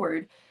steps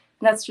forward,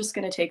 and that's just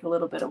going to take a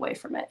little bit away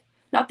from it.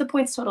 Not the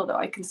points total, though.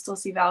 I can still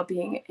see Val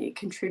being a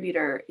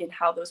contributor in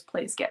how those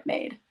plays get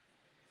made.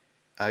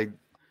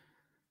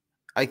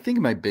 I think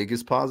my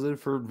biggest positive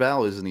for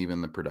Val isn't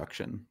even the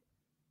production.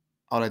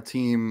 On a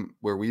team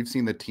where we've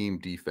seen the team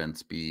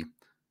defense be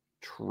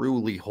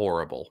truly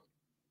horrible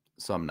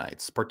some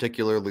nights,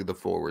 particularly the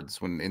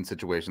forwards, when in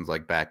situations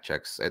like back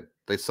checks,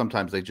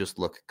 sometimes they just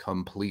look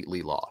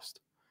completely lost.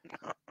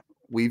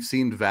 We've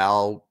seen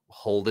Val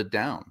hold it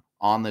down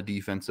on the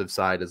defensive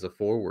side as a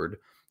forward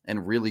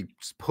and really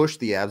push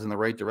the Avs in the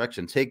right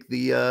direction. Take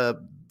the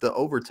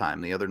overtime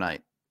the other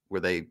night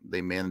where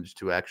they managed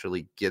to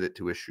actually get it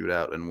to a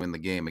shootout and win the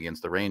game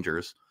against the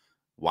Rangers.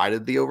 Why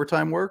did the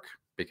overtime work?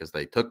 Because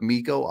they took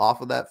Mikko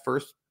off of that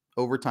first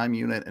overtime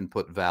unit and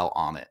put Val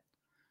on it.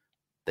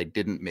 They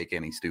didn't make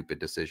any stupid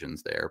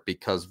decisions there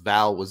because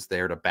Val was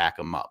there to back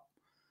him up.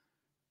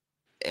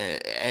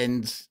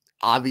 And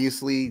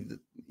obviously,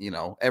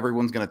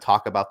 everyone's going to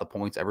talk about the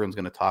points. Everyone's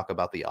going to talk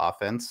about the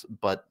offense.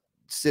 But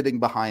sitting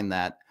behind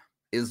that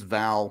is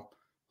Val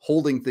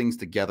holding things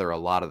together a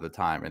lot of the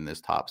time in this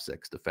top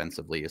six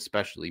defensively,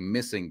 especially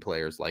missing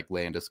players like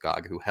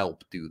Landeskog who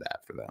help do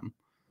that for them.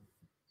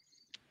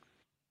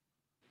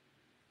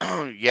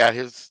 Yeah,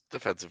 his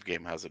defensive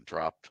game hasn't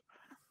dropped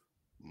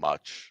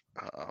much.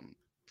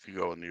 If you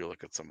go and you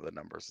look at some of the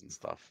numbers and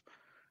stuff,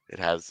 it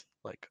has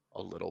like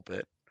a little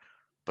bit,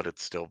 but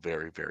it's still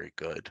very, very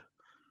good.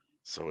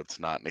 So it's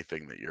not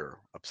anything that you're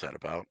upset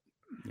about.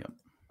 Yep.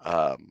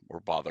 Or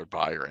bothered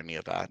by or any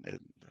of that.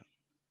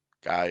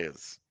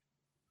 Guy's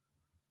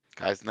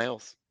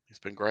nails. He's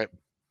been great.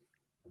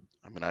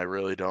 I mean, I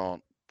really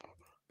don't.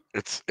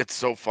 It's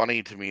so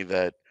funny to me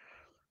that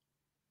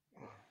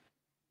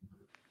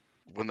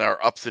when there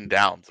are ups and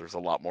downs, there's a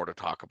lot more to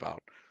talk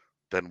about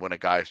than when a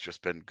guy's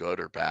just been good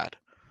or bad.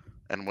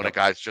 And when a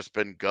guy's just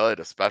been good,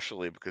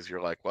 especially because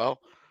you're like, well,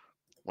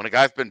 when a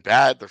guy's been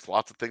bad, there's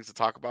lots of things to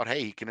talk about.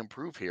 Hey, he can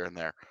improve here and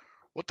there.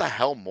 What the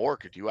hell more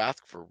could you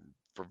ask for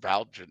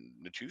Val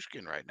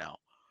Nichushkin right now?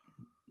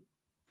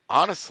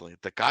 Honestly,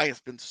 the guy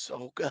has been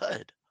so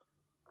good.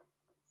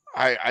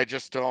 I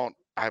just don't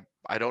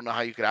I don't know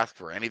how you could ask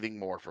for anything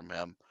more from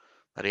him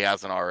that he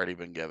hasn't already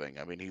been giving.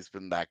 I mean, he's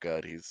been that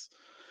good.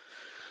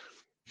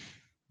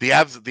 The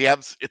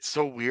Avs, it's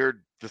so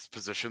weird this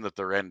position that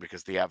they're in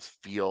because the Avs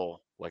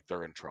feel like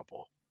they're in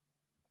trouble.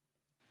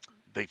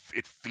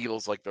 It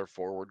feels like their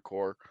forward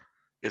core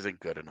isn't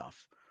good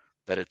enough.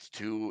 That it's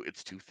too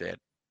thin.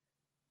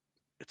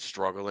 It's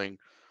struggling.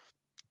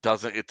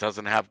 It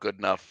doesn't have good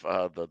enough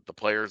the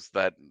players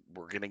that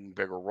were getting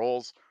bigger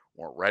roles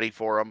weren't ready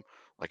for them.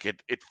 Like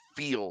it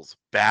feels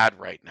bad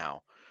right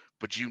now.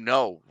 But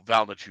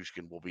Val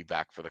Nichushkin will be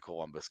back for the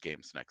Columbus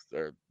games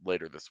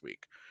later this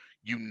week.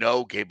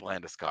 Gabe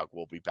Landeskog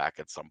will be back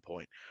at some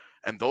point.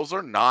 And those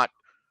are not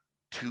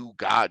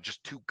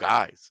just two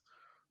guys.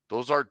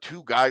 Those are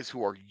two guys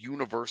who are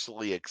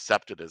universally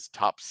accepted as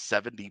top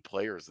 70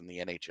 players in the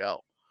NHL.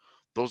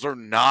 Those are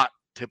not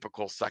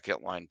typical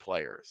second line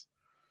players.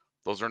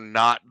 Those are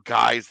not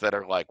guys that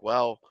are like,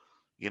 well,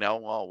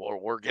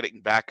 we're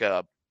getting back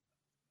up.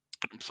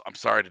 I'm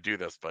sorry to do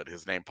this, but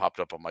his name popped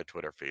up on my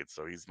Twitter feed,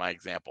 so he's my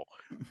example.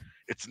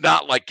 It's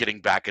not like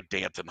getting back a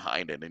Danton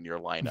Heinen in your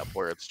lineup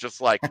where it's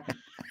just like,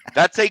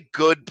 that's a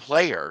good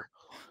player,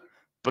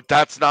 but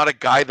that's not a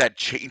guy that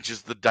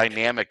changes the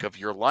dynamic of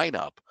your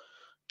lineup.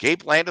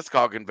 Gabe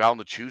Landeskog and Val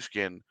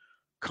Nichushkin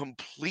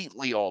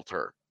completely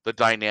alter the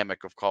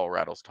dynamic of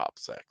Colorado's top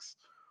six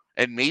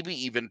and maybe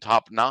even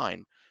top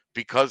nine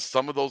because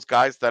some of those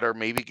guys that are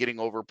maybe getting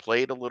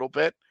overplayed a little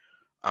bit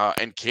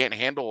and can't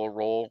handle a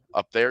role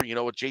up there,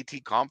 with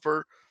JT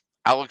Compher,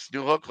 Alex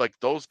Newhook, like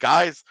those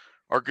guys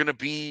are going to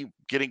be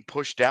getting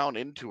pushed down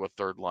into a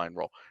third line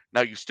role.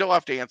 Now, you still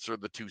have to answer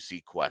the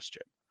 2C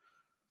question.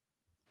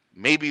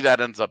 Maybe that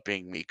ends up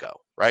being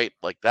Mikko, right?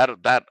 Like that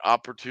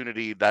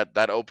opportunity,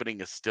 that opening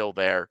is still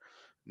there.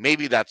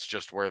 Maybe that's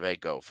just where they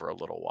go for a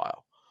little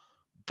while.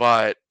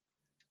 But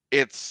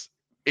it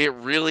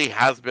really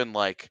has been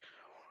like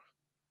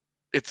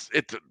it's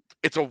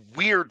a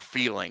weird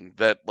feeling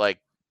that like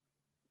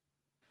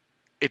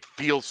it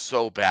feels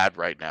so bad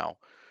right now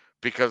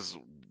because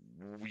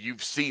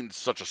you've seen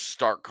such a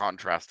stark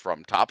contrast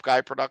from top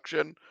guy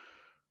production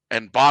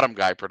and bottom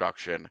guy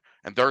production,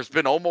 and there's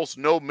been almost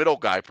no middle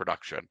guy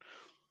production.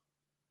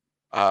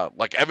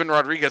 Like Evan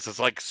Rodriguez has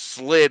like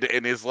slid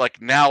and is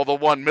like now the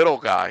one middle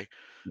guy,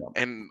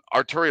 and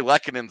Arturi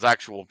Lekkonen's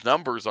actual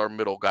numbers are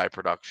middle guy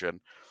production,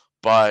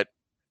 but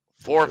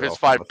 4 of his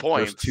 5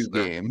 points, first 2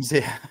 games,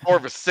 yeah, 4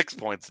 of his 6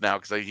 points now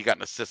because he got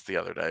an assist the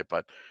other day,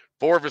 but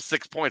 4 of his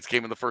 6 points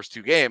came in the first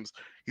 2 games.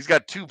 He's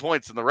got 2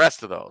 points in the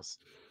rest of those,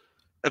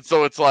 and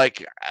so it's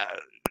like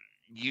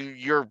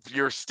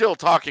you're still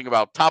talking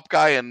about top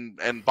guy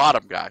and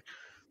bottom guy.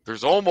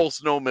 There's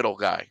almost no middle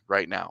guy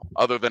right now,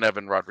 other than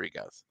Evan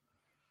Rodriguez,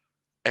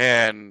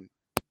 and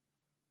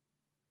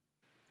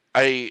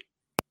I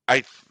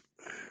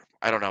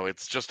don't know.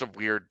 It's just a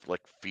weird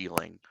like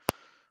feeling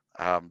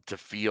to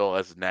feel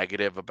as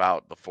negative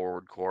about the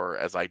forward core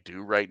as I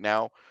do right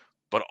now,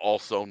 but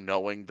also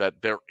knowing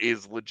that there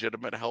is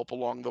legitimate help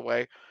along the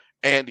way.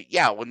 And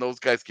yeah, when those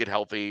guys get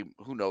healthy,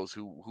 who knows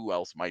who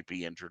else might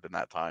be injured in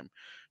that time?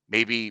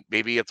 Maybe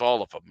it's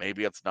all of them.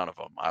 Maybe it's none of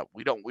them.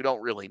 We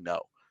don't really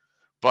know.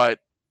 But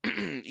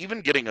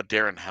even getting a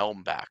Darren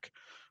Helm back,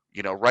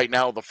 right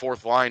now the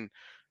fourth line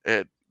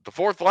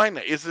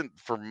isn't,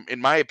 in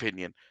my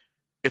opinion,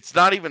 it's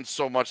not even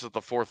so much that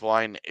the fourth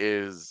line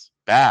is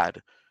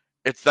bad.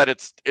 It's that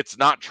it's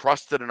not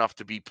trusted enough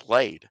to be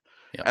played.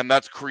 Yep. And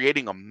that's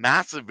creating a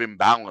massive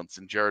imbalance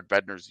in Jared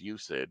Bednar's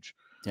usage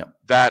Yep.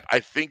 that I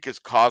think is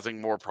causing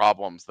more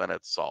problems than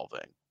it's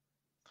solving.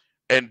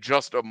 And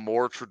just a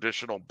more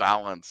traditional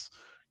balance,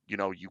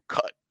 you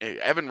cut.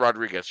 Evan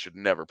Rodriguez should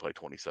never play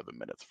 27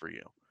 minutes for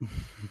you.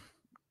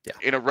 Yeah.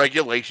 In a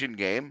regulation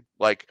game,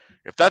 like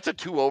if that's a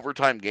 2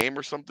 overtime game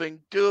or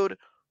something, dude,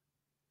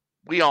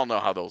 we all know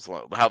how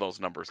those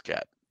numbers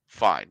get.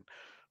 Fine.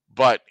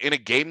 But in a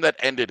game that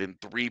ended in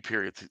 3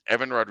 periods,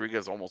 Evan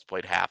Rodriguez almost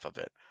played half of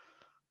it.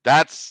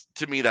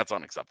 To me, that's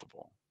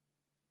unacceptable.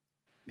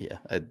 Yeah.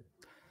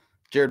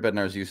 Jared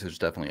Bednar's usage is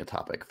definitely a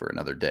topic for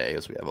another day,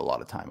 as we have a lot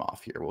of time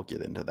off here. We'll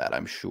get into that,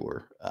 I'm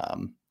sure.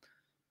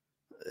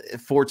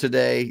 For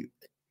today,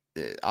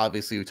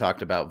 obviously we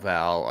talked about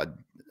Val.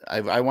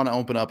 I want to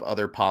open up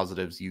other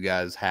positives you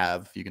guys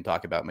have. You can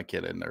talk about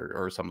McKinnon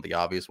or some of the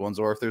obvious ones,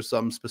 or if there's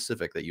some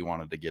specific that you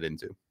wanted to get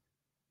into.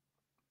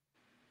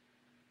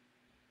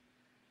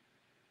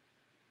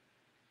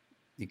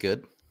 You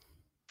good?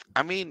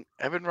 I mean,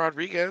 Evan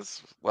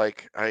Rodriguez,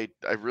 like I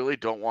really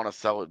don't want to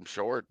sell him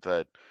short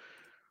that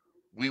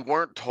we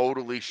weren't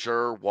totally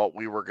sure what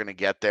we were going to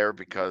get there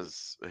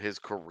because his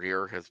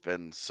career has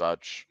been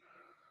such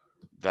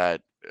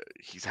that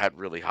he's had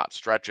really hot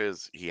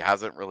stretches. He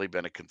hasn't really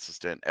been a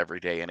consistent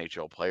everyday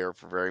NHL player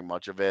for very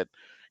much of it,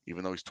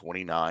 even though he's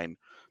 29.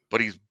 But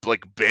he's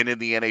like been in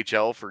the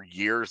NHL for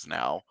years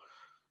now.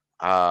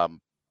 Having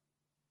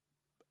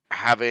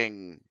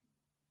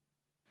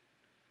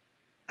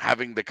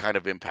the kind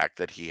of impact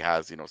that he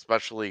has,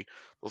 especially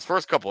those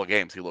first couple of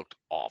games, he looked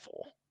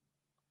awful.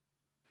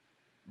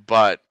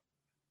 But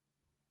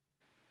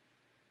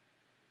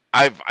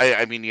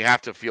I mean, you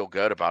have to feel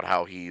good about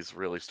how he's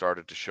really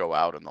started to show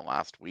out in the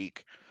last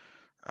week.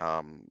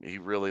 He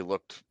really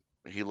looked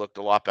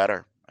a lot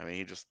better. I mean,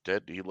 he just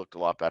did. He looked a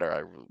lot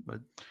better. But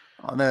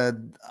on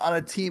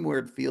a team where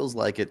it feels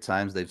like at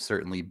times they've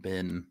certainly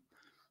been,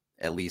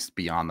 at least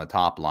beyond the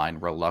top line,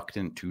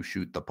 reluctant to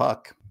shoot the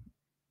puck,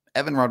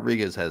 Evan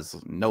Rodriguez has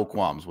no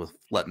qualms with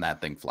letting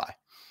that thing fly.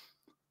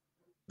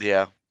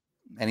 Yeah.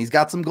 And he's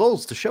got some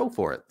goals to show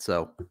for it.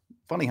 So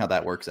funny how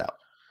that works out.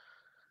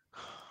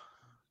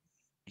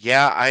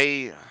 Yeah,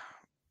 I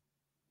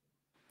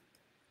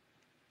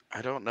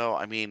don't know.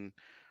 I mean,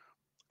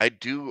 I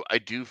do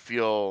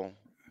feel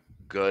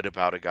good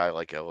about a guy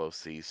like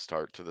LOC's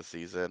start to the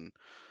season.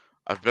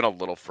 I've been a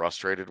little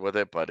frustrated with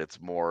it, but it's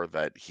more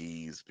that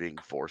he's being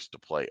forced to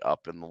play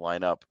up in the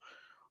lineup.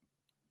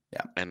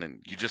 Yeah. And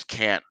then you just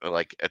can't,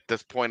 like, at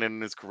this point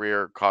in his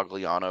career,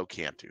 Cogliano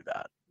can't do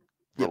that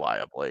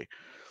reliably.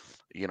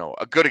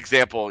 A good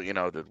example,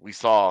 that we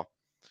saw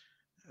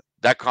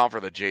that Confer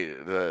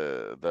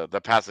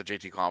the pass that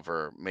JT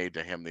Confer made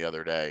to him the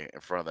other day in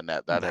front of the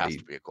net, that has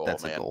to be a goal,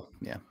 that's man. A goal.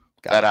 Yeah.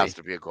 That has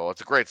to be a goal.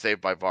 It's a great save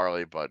by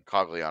Varley, but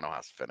Cogliano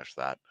has to finish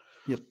that.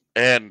 Yep.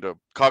 And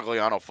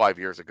Cogliano 5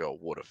 years ago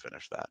would have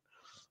finished that.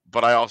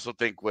 But I also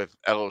think with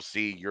LOC,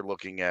 you're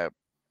looking at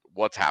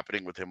what's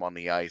happening with him on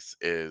the ice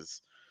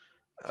is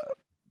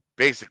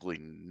basically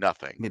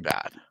nothing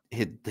bad.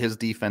 His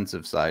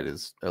defensive side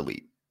is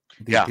elite.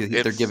 Yeah,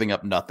 they're giving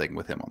up nothing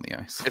with him on the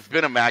ice. It's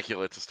been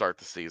immaculate to start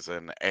the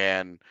season,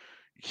 and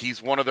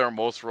he's one of their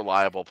most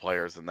reliable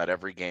players in that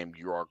every game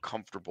you are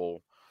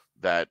comfortable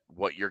that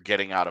what you're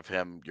getting out of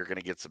him, you're going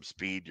to get some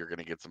speed, you're going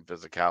to get some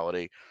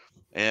physicality,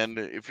 and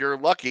if you're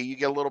lucky, you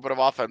get a little bit of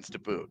offense to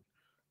boot.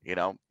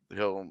 He'll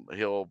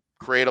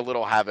create a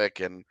little havoc,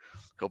 and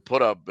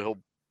he'll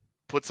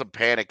put some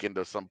panic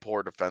into some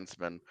poor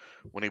defenseman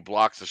when he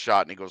blocks a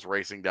shot and he goes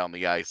racing down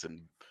the ice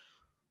and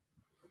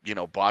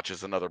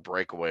botches another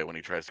breakaway when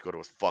he tries to go to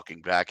his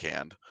fucking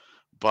backhand.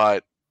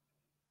 But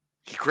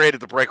he created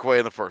the breakaway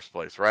in the first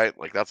place, right?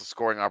 Like, that's a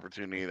scoring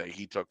opportunity that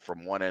he took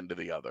from one end to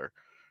the other.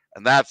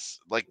 And that's,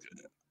 like,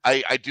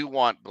 I do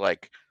want,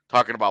 like,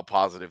 talking about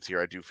positives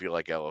here, I do feel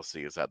like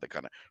LSC has had the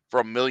kind of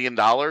for $1 million.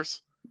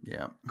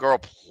 Yeah. Girl,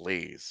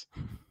 please.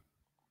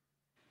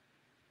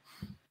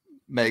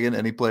 Megan,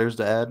 any players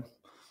to add?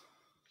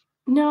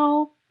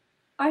 No,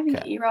 I think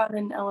Okay. Erod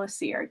and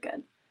LSC are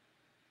good.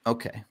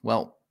 Okay.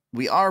 Well,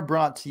 we are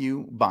brought to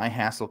you by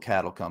Hassel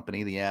Cattle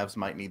Company. The Avs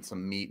might need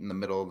some meat in the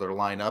middle of their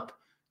lineup.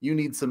 You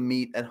need some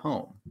meat at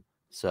home.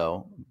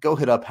 So go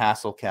hit up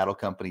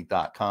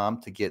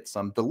HassleCattleCompany.com to get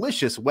some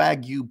delicious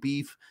Wagyu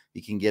beef.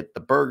 You can get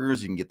the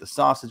burgers, you can get the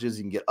sausages,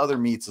 you can get other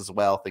meats as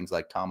well, things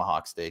like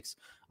tomahawk steaks,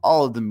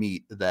 all of the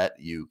meat that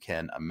you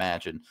can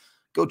imagine.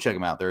 Go check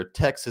them out. They're a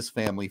Texas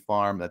family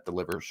farm that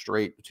delivers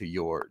straight to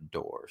your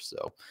door.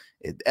 So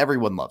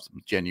everyone loves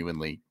them,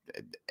 genuinely.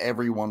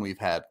 Everyone we've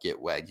had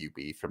get Wagyu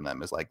beef from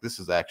them is like, this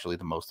is actually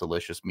the most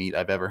delicious meat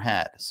I've ever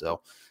had.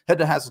 So head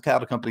to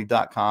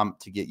HassleCattleCompany.com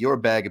to get your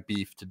bag of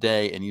beef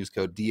today and use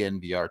code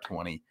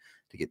DNVR20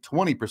 to get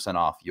 20%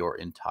 off your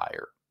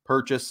entire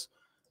purchase.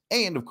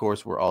 And, of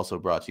course, we're also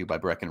brought to you by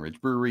Breckenridge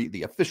Brewery,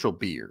 the official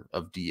beer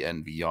of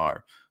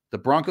DNVR. The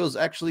Broncos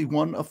actually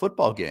won a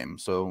football game,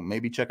 so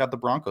maybe check out the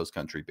Broncos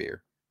country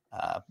beer.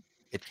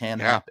 It can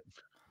happen.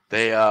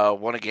 They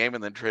won a game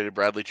and then traded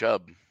Bradley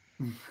Chubb.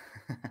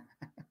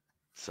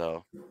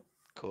 So,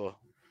 cool.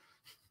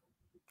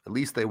 At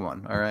least they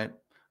won, all right?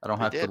 I don't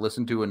have to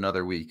listen to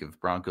another week of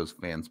Broncos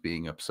fans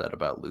being upset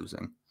about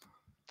losing.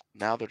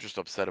 Now they're just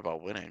upset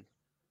about winning.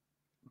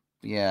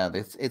 Yeah,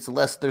 it's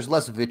less. There's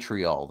less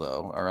vitriol,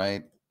 though, all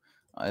right?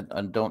 I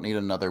don't need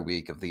another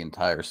week of the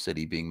entire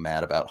city being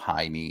mad about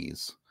high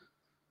knees.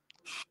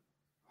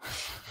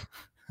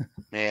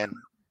 Man,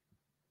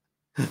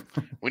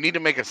 we need to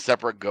make a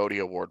separate Goaty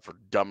Award for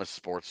dumbest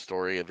sports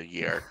story of the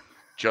year,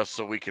 just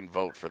so we can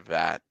vote for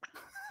that.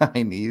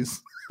 High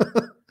knees.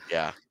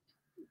 Yeah.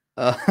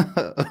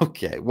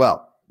 Okay.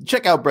 Well,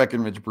 check out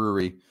Breckenridge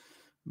Brewery.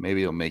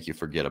 Maybe it'll make you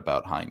forget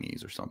about high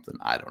knees or something.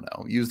 I don't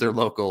know. Use their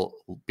local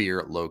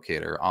beer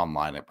locator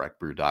online at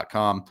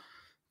breckbrew.com.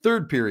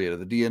 Third period of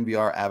the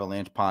DNVR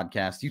Avalanche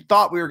podcast. You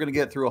thought we were going to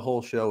get through a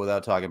whole show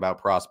without talking about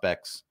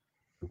prospects.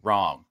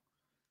 Wrong.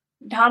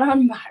 Not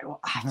on my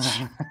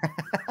watch.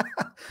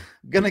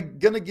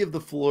 Gonna give the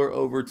floor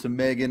over to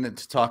Megan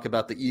to talk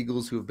about the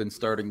Eagles, who have been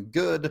starting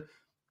good.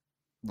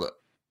 Look,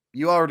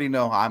 you already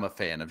know I'm a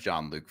fan of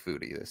Jean-Luc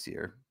Foudy this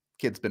year.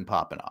 Kid's been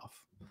popping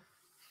off.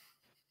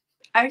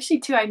 Actually,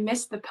 too, I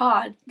missed the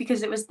pod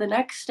because it was the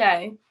next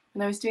day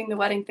and I was doing the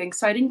wedding thing,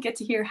 so I didn't get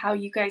to hear how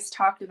you guys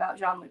talked about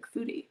Jean-Luc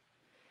Foudy.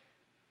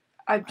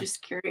 I'm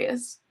just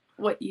curious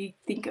what you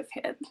think of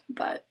him,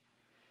 but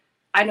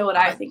I know what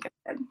I think of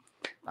him.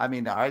 I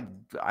mean, I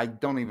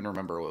don't even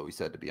remember what we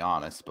said, to be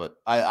honest, but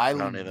I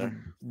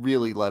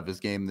really love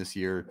his game this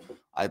year.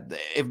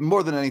 If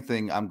more than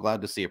anything, I'm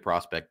glad to see a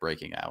prospect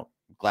breaking out.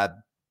 Glad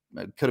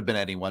it could have been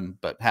anyone,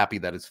 but happy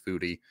that it's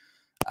Foudy.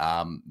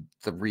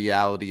 The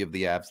reality of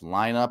the Avs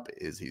lineup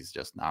is he's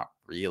just not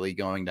really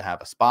going to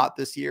have a spot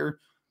this year,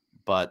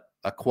 but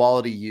a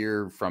quality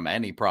year from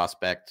any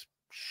prospect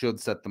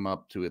should set them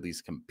up to at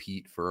least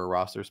compete for a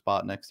roster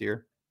spot next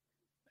year.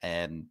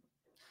 And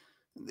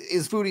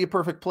is Foudy a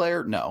perfect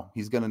player? No,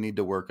 he's going to need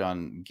to work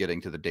on getting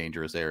to the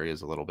dangerous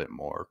areas a little bit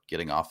more,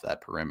 getting off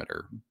that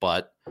perimeter.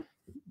 But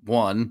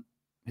one,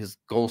 his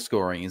goal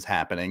scoring is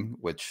happening,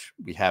 which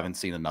we haven't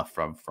seen enough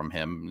from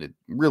him. It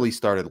really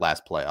started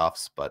last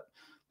playoffs, but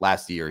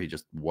last year he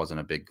just wasn't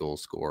a big goal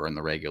scorer in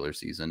the regular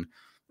season.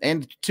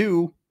 And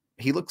two,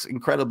 he looks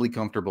incredibly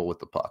comfortable with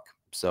the puck.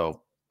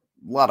 So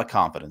a lot of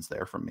confidence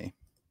there from me.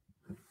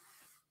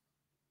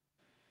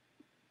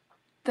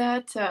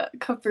 That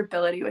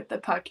comfortability with the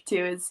puck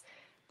too is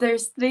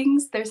there's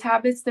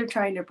habits they're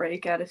trying to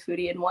break out of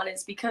Foudy, and one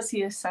is because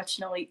he is such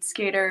an elite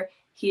skater,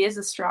 he is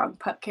a strong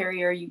puck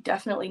carrier. You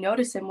definitely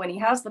notice him when he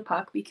has the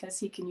puck because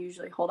he can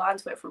usually hold on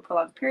to it for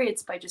prolonged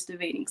periods by just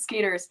evading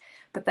skaters,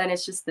 but then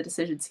it's just the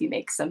decisions he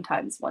makes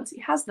sometimes once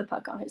he has the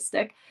puck on his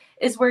stick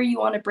is where you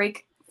want to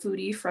break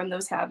Foudy from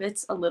those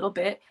habits a little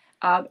bit.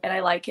 And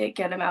I like it,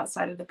 get him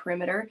outside of the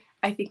perimeter.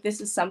 I think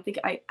this is something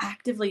I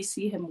actively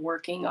see him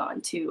working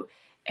on too.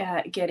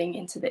 Getting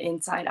into the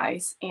inside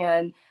ice.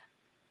 And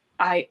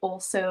I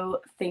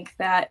also think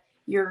that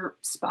you're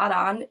spot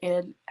on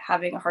in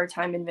having a hard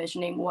time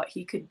envisioning what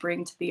he could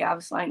bring to the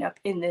Avs lineup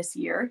in this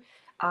year.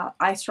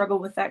 I struggle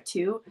with that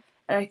too.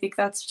 And I think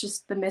that's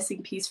just the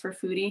missing piece for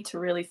Foudy to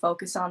really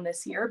focus on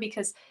this year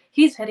because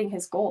he's hitting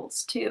his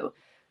goals too.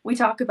 We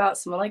talk about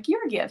someone like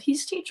Georgiev.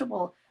 He's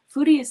teachable.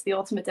 Foudy is the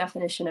ultimate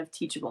definition of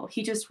teachable.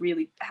 He just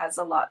really has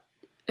a lot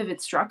of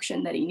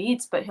instruction that he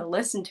needs, but he'll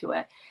listen to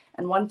it.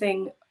 And one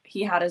thing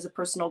he had as a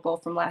personal goal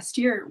from last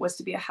year was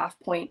to be a 0.5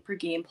 point per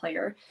game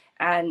player.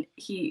 And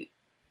he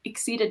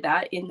exceeded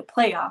that in the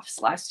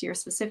playoffs last year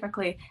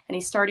specifically. And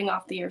he's starting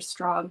off the year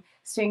strong,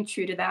 staying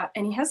true to that.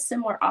 And he has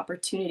similar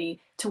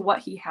opportunity to what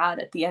he had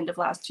at the end of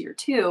last year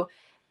too.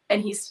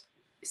 And he's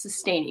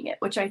sustaining it,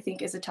 which I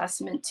think is a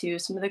testament to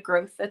some of the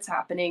growth that's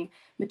happening,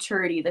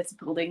 maturity that's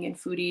building in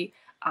Foudy.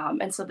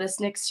 And so this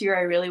next year,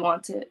 I really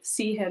want to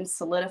see him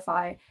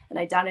solidify an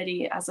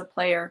identity as a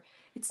player.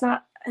 It's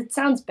not it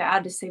sounds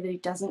bad to say that he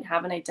doesn't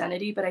have an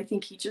identity, but I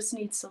think he just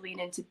needs to lean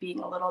into being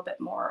a little bit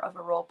more of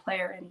a role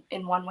player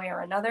in one way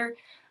or another.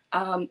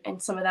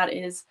 And some of that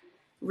is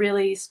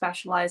really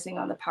specializing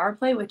on the power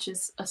play, which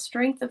is a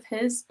strength of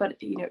his, but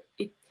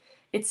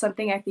it's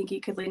something I think he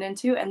could lean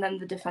into. And then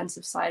the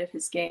defensive side of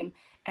his game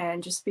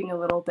and just being a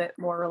little bit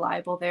more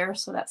reliable there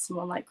so that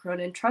someone like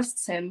Cronin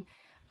trusts him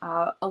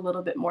a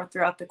little bit more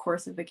throughout the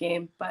course of the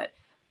game. But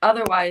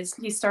otherwise,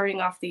 he's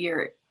starting off the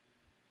year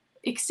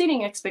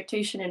exceeding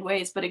expectation in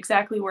ways, but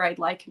exactly where I'd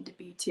like him to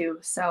be too.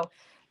 So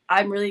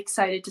I'm really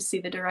excited to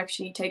see the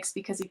direction he takes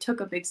because he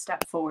took a big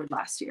step forward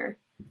last year.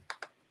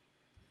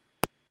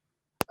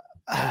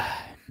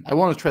 I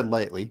want to tread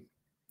lightly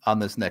on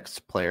this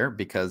next player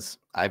because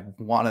I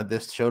wanted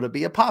this show to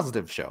be a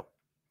positive show.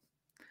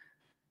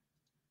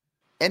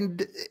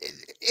 And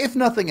if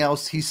nothing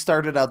else, he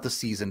started out the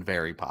season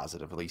very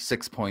positively,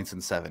 6 points in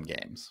 7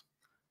 games.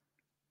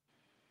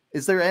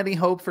 Is there any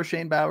hope for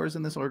Shane Bowers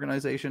in this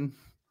organization?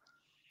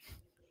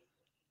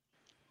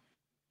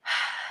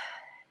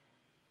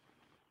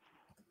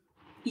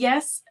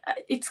 Yes,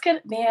 it's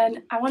good,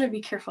 man. I want to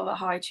be careful about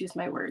how I choose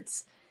my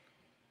words.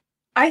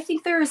 I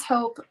think there is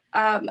hope.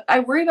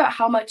 I worry about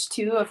how much,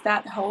 too, of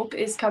that hope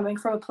is coming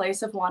from a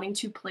place of wanting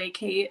to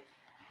placate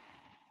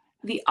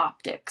the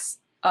optics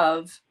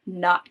of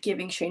not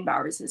giving Shane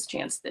Bowers his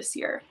chance this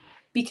year.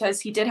 Because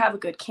he did have a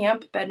good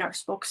camp. Bednar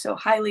spoke so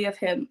highly of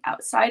him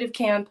outside of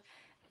camp,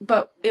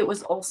 but it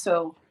was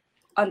also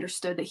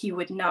understood that he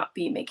would not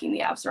be making the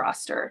Avs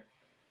roster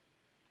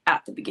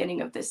at the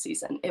beginning of this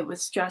season. It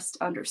was just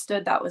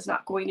understood that was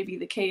not going to be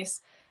the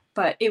case,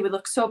 but it would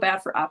look so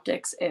bad for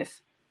optics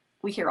if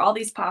we hear all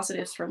these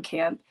positives from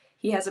camp.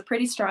 He has a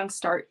pretty strong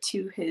start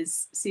to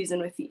his season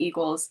with the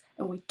Eagles,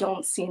 and we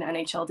don't see an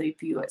NHL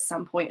debut at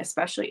some point,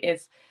 especially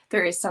if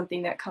there is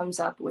something that comes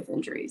up with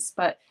injuries.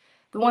 But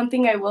the one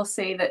thing I will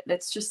say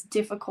that's just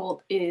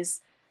difficult is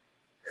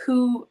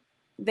who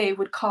they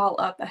would call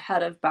up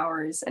ahead of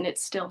Bowers, and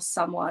it's still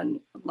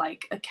someone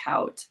like a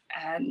Kaut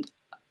and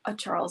a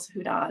Charles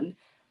Hudon.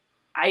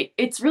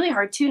 It's really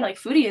hard too. Like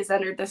Foodie has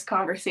entered this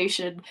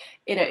conversation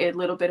in a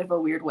little bit of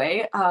a weird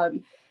way.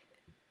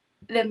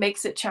 That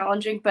makes it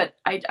challenging, but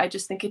I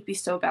just think it'd be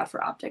so bad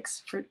for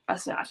optics for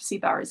us not to see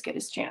Bowers get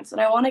his chance. And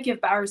I want to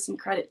give Bowers some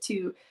credit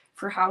too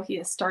for how he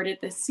has started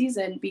this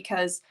season,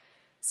 because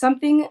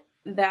something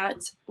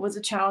that was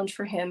a challenge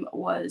for him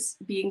was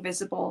being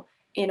visible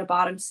in a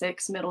bottom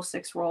 6, middle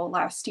 6 role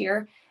last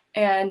year.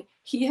 And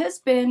he has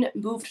been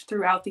moved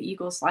throughout the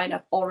Eagles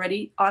lineup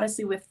already.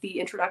 Honestly, with the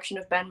introduction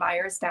of Ben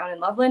Myers down in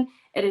Loveland,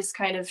 it has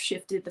kind of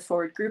shifted the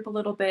forward group a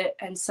little bit.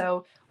 And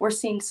so we're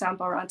seeing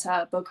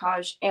Samparanta,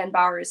 Bocage, and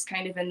Bowers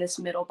kind of in this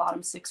middle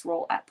bottom 6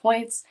 role at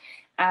points.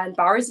 And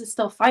Bowers is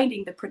still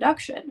finding the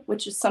production,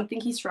 which is something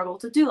he struggled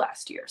to do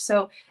last year.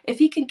 So if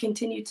he can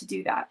continue to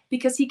do that,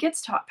 because he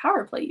gets top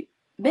power play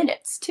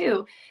minutes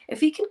too, if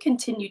he can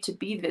continue to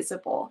be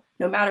visible,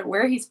 no matter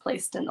where he's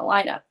placed in the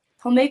lineup,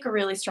 he'll make a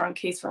really strong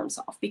case for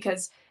himself,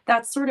 because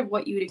that's sort of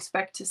what you would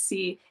expect to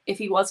see if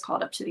he was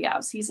called up to the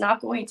Avs. He's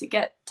not going to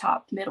get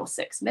top middle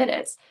 6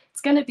 minutes. It's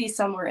going to be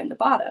somewhere in the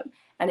bottom.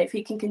 And if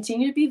he can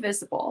continue to be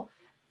visible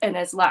and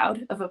as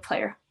loud of a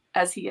player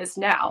as he is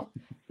now,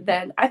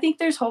 then I think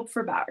there's hope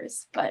for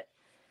Bowers. But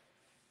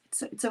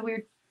it's a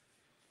weird,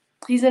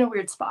 he's in a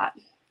weird spot.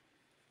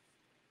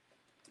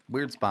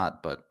 Weird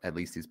spot, but at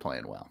least he's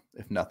playing well,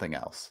 if nothing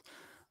else.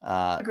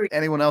 Agreed.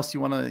 Anyone else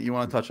you want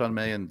to touch on,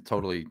 May? And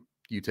totally,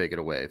 you take it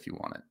away if you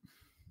want it.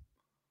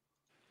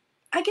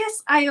 I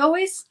guess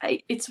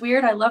it's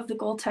weird. I love the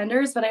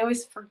goaltenders, but I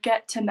always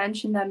forget to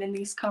mention them in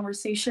these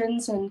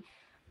conversations. And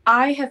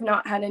I have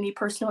not had any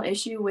personal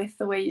issue with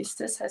the way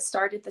Justus has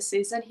started the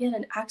season. He had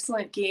an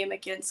excellent game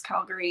against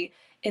Calgary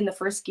in the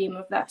first game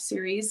of that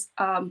series,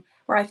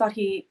 where I thought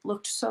he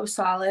looked so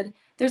solid.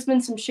 There's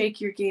been some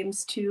shakier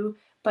games too,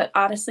 but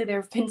honestly, there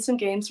have been some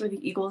games where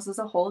the Eagles as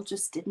a whole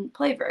just didn't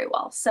play very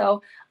well.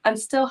 So I'm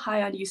still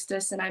high on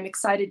Justus, and I'm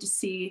excited to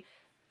see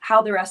how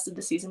the rest of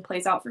the season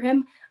plays out for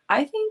him.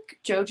 I think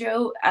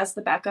JoJo as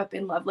the backup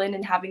in Loveland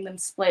and having them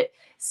split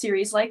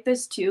series like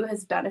this too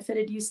has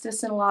benefited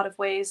Justus in a lot of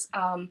ways.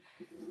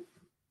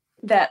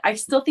 That I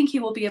still think he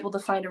will be able to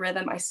find a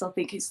rhythm. I still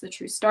think he's the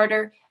true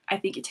starter. I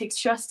think it takes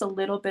just a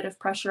little bit of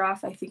pressure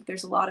off. I think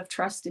there's a lot of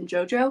trust in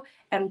JoJo,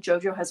 and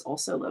JoJo has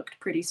also looked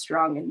pretty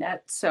strong in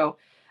net. So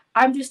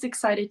I'm just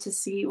excited to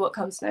see what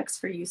comes next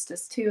for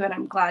Justus too, and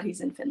I'm glad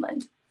he's in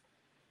Finland.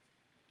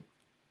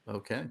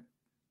 Okay.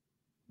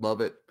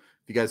 Love it.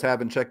 If you guys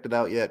haven't checked it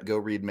out yet, go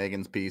read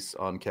Megan's piece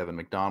on Kevin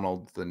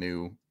McDonald, the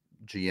new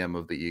GM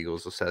of the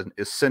Eagles,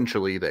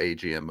 essentially the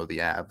AGM of the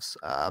Avs.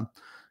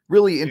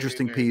 Really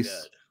interesting piece.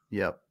 Good.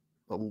 Yep.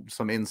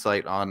 Some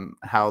insight on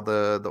how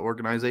the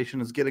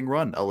organization is getting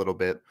run a little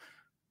bit,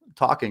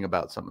 talking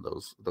about some of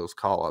those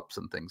call-ups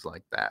and things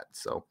like that.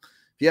 So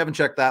if you haven't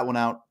checked that one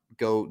out,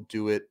 go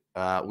do it.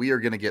 We are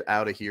going to get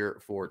out of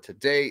here for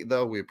today,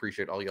 though. We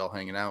appreciate all y'all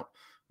hanging out.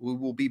 We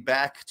will be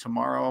back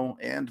tomorrow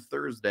and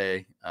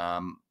Thursday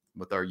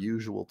with our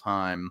usual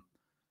time.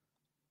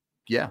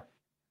 Yeah,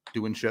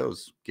 doing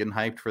shows, getting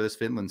hyped for this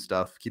Finland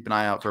stuff. Keep an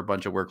eye out for a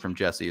bunch of work from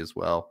Jesse as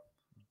well.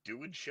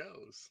 Doing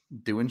shows.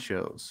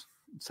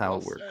 That's how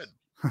it works.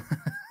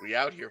 We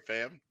out here,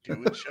 fam.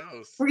 Doing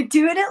shows. We're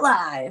doing it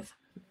live.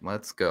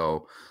 Let's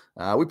go.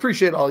 We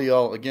appreciate all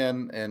y'all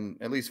again, and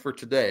at least for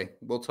today,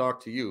 we'll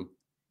talk to you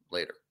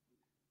later.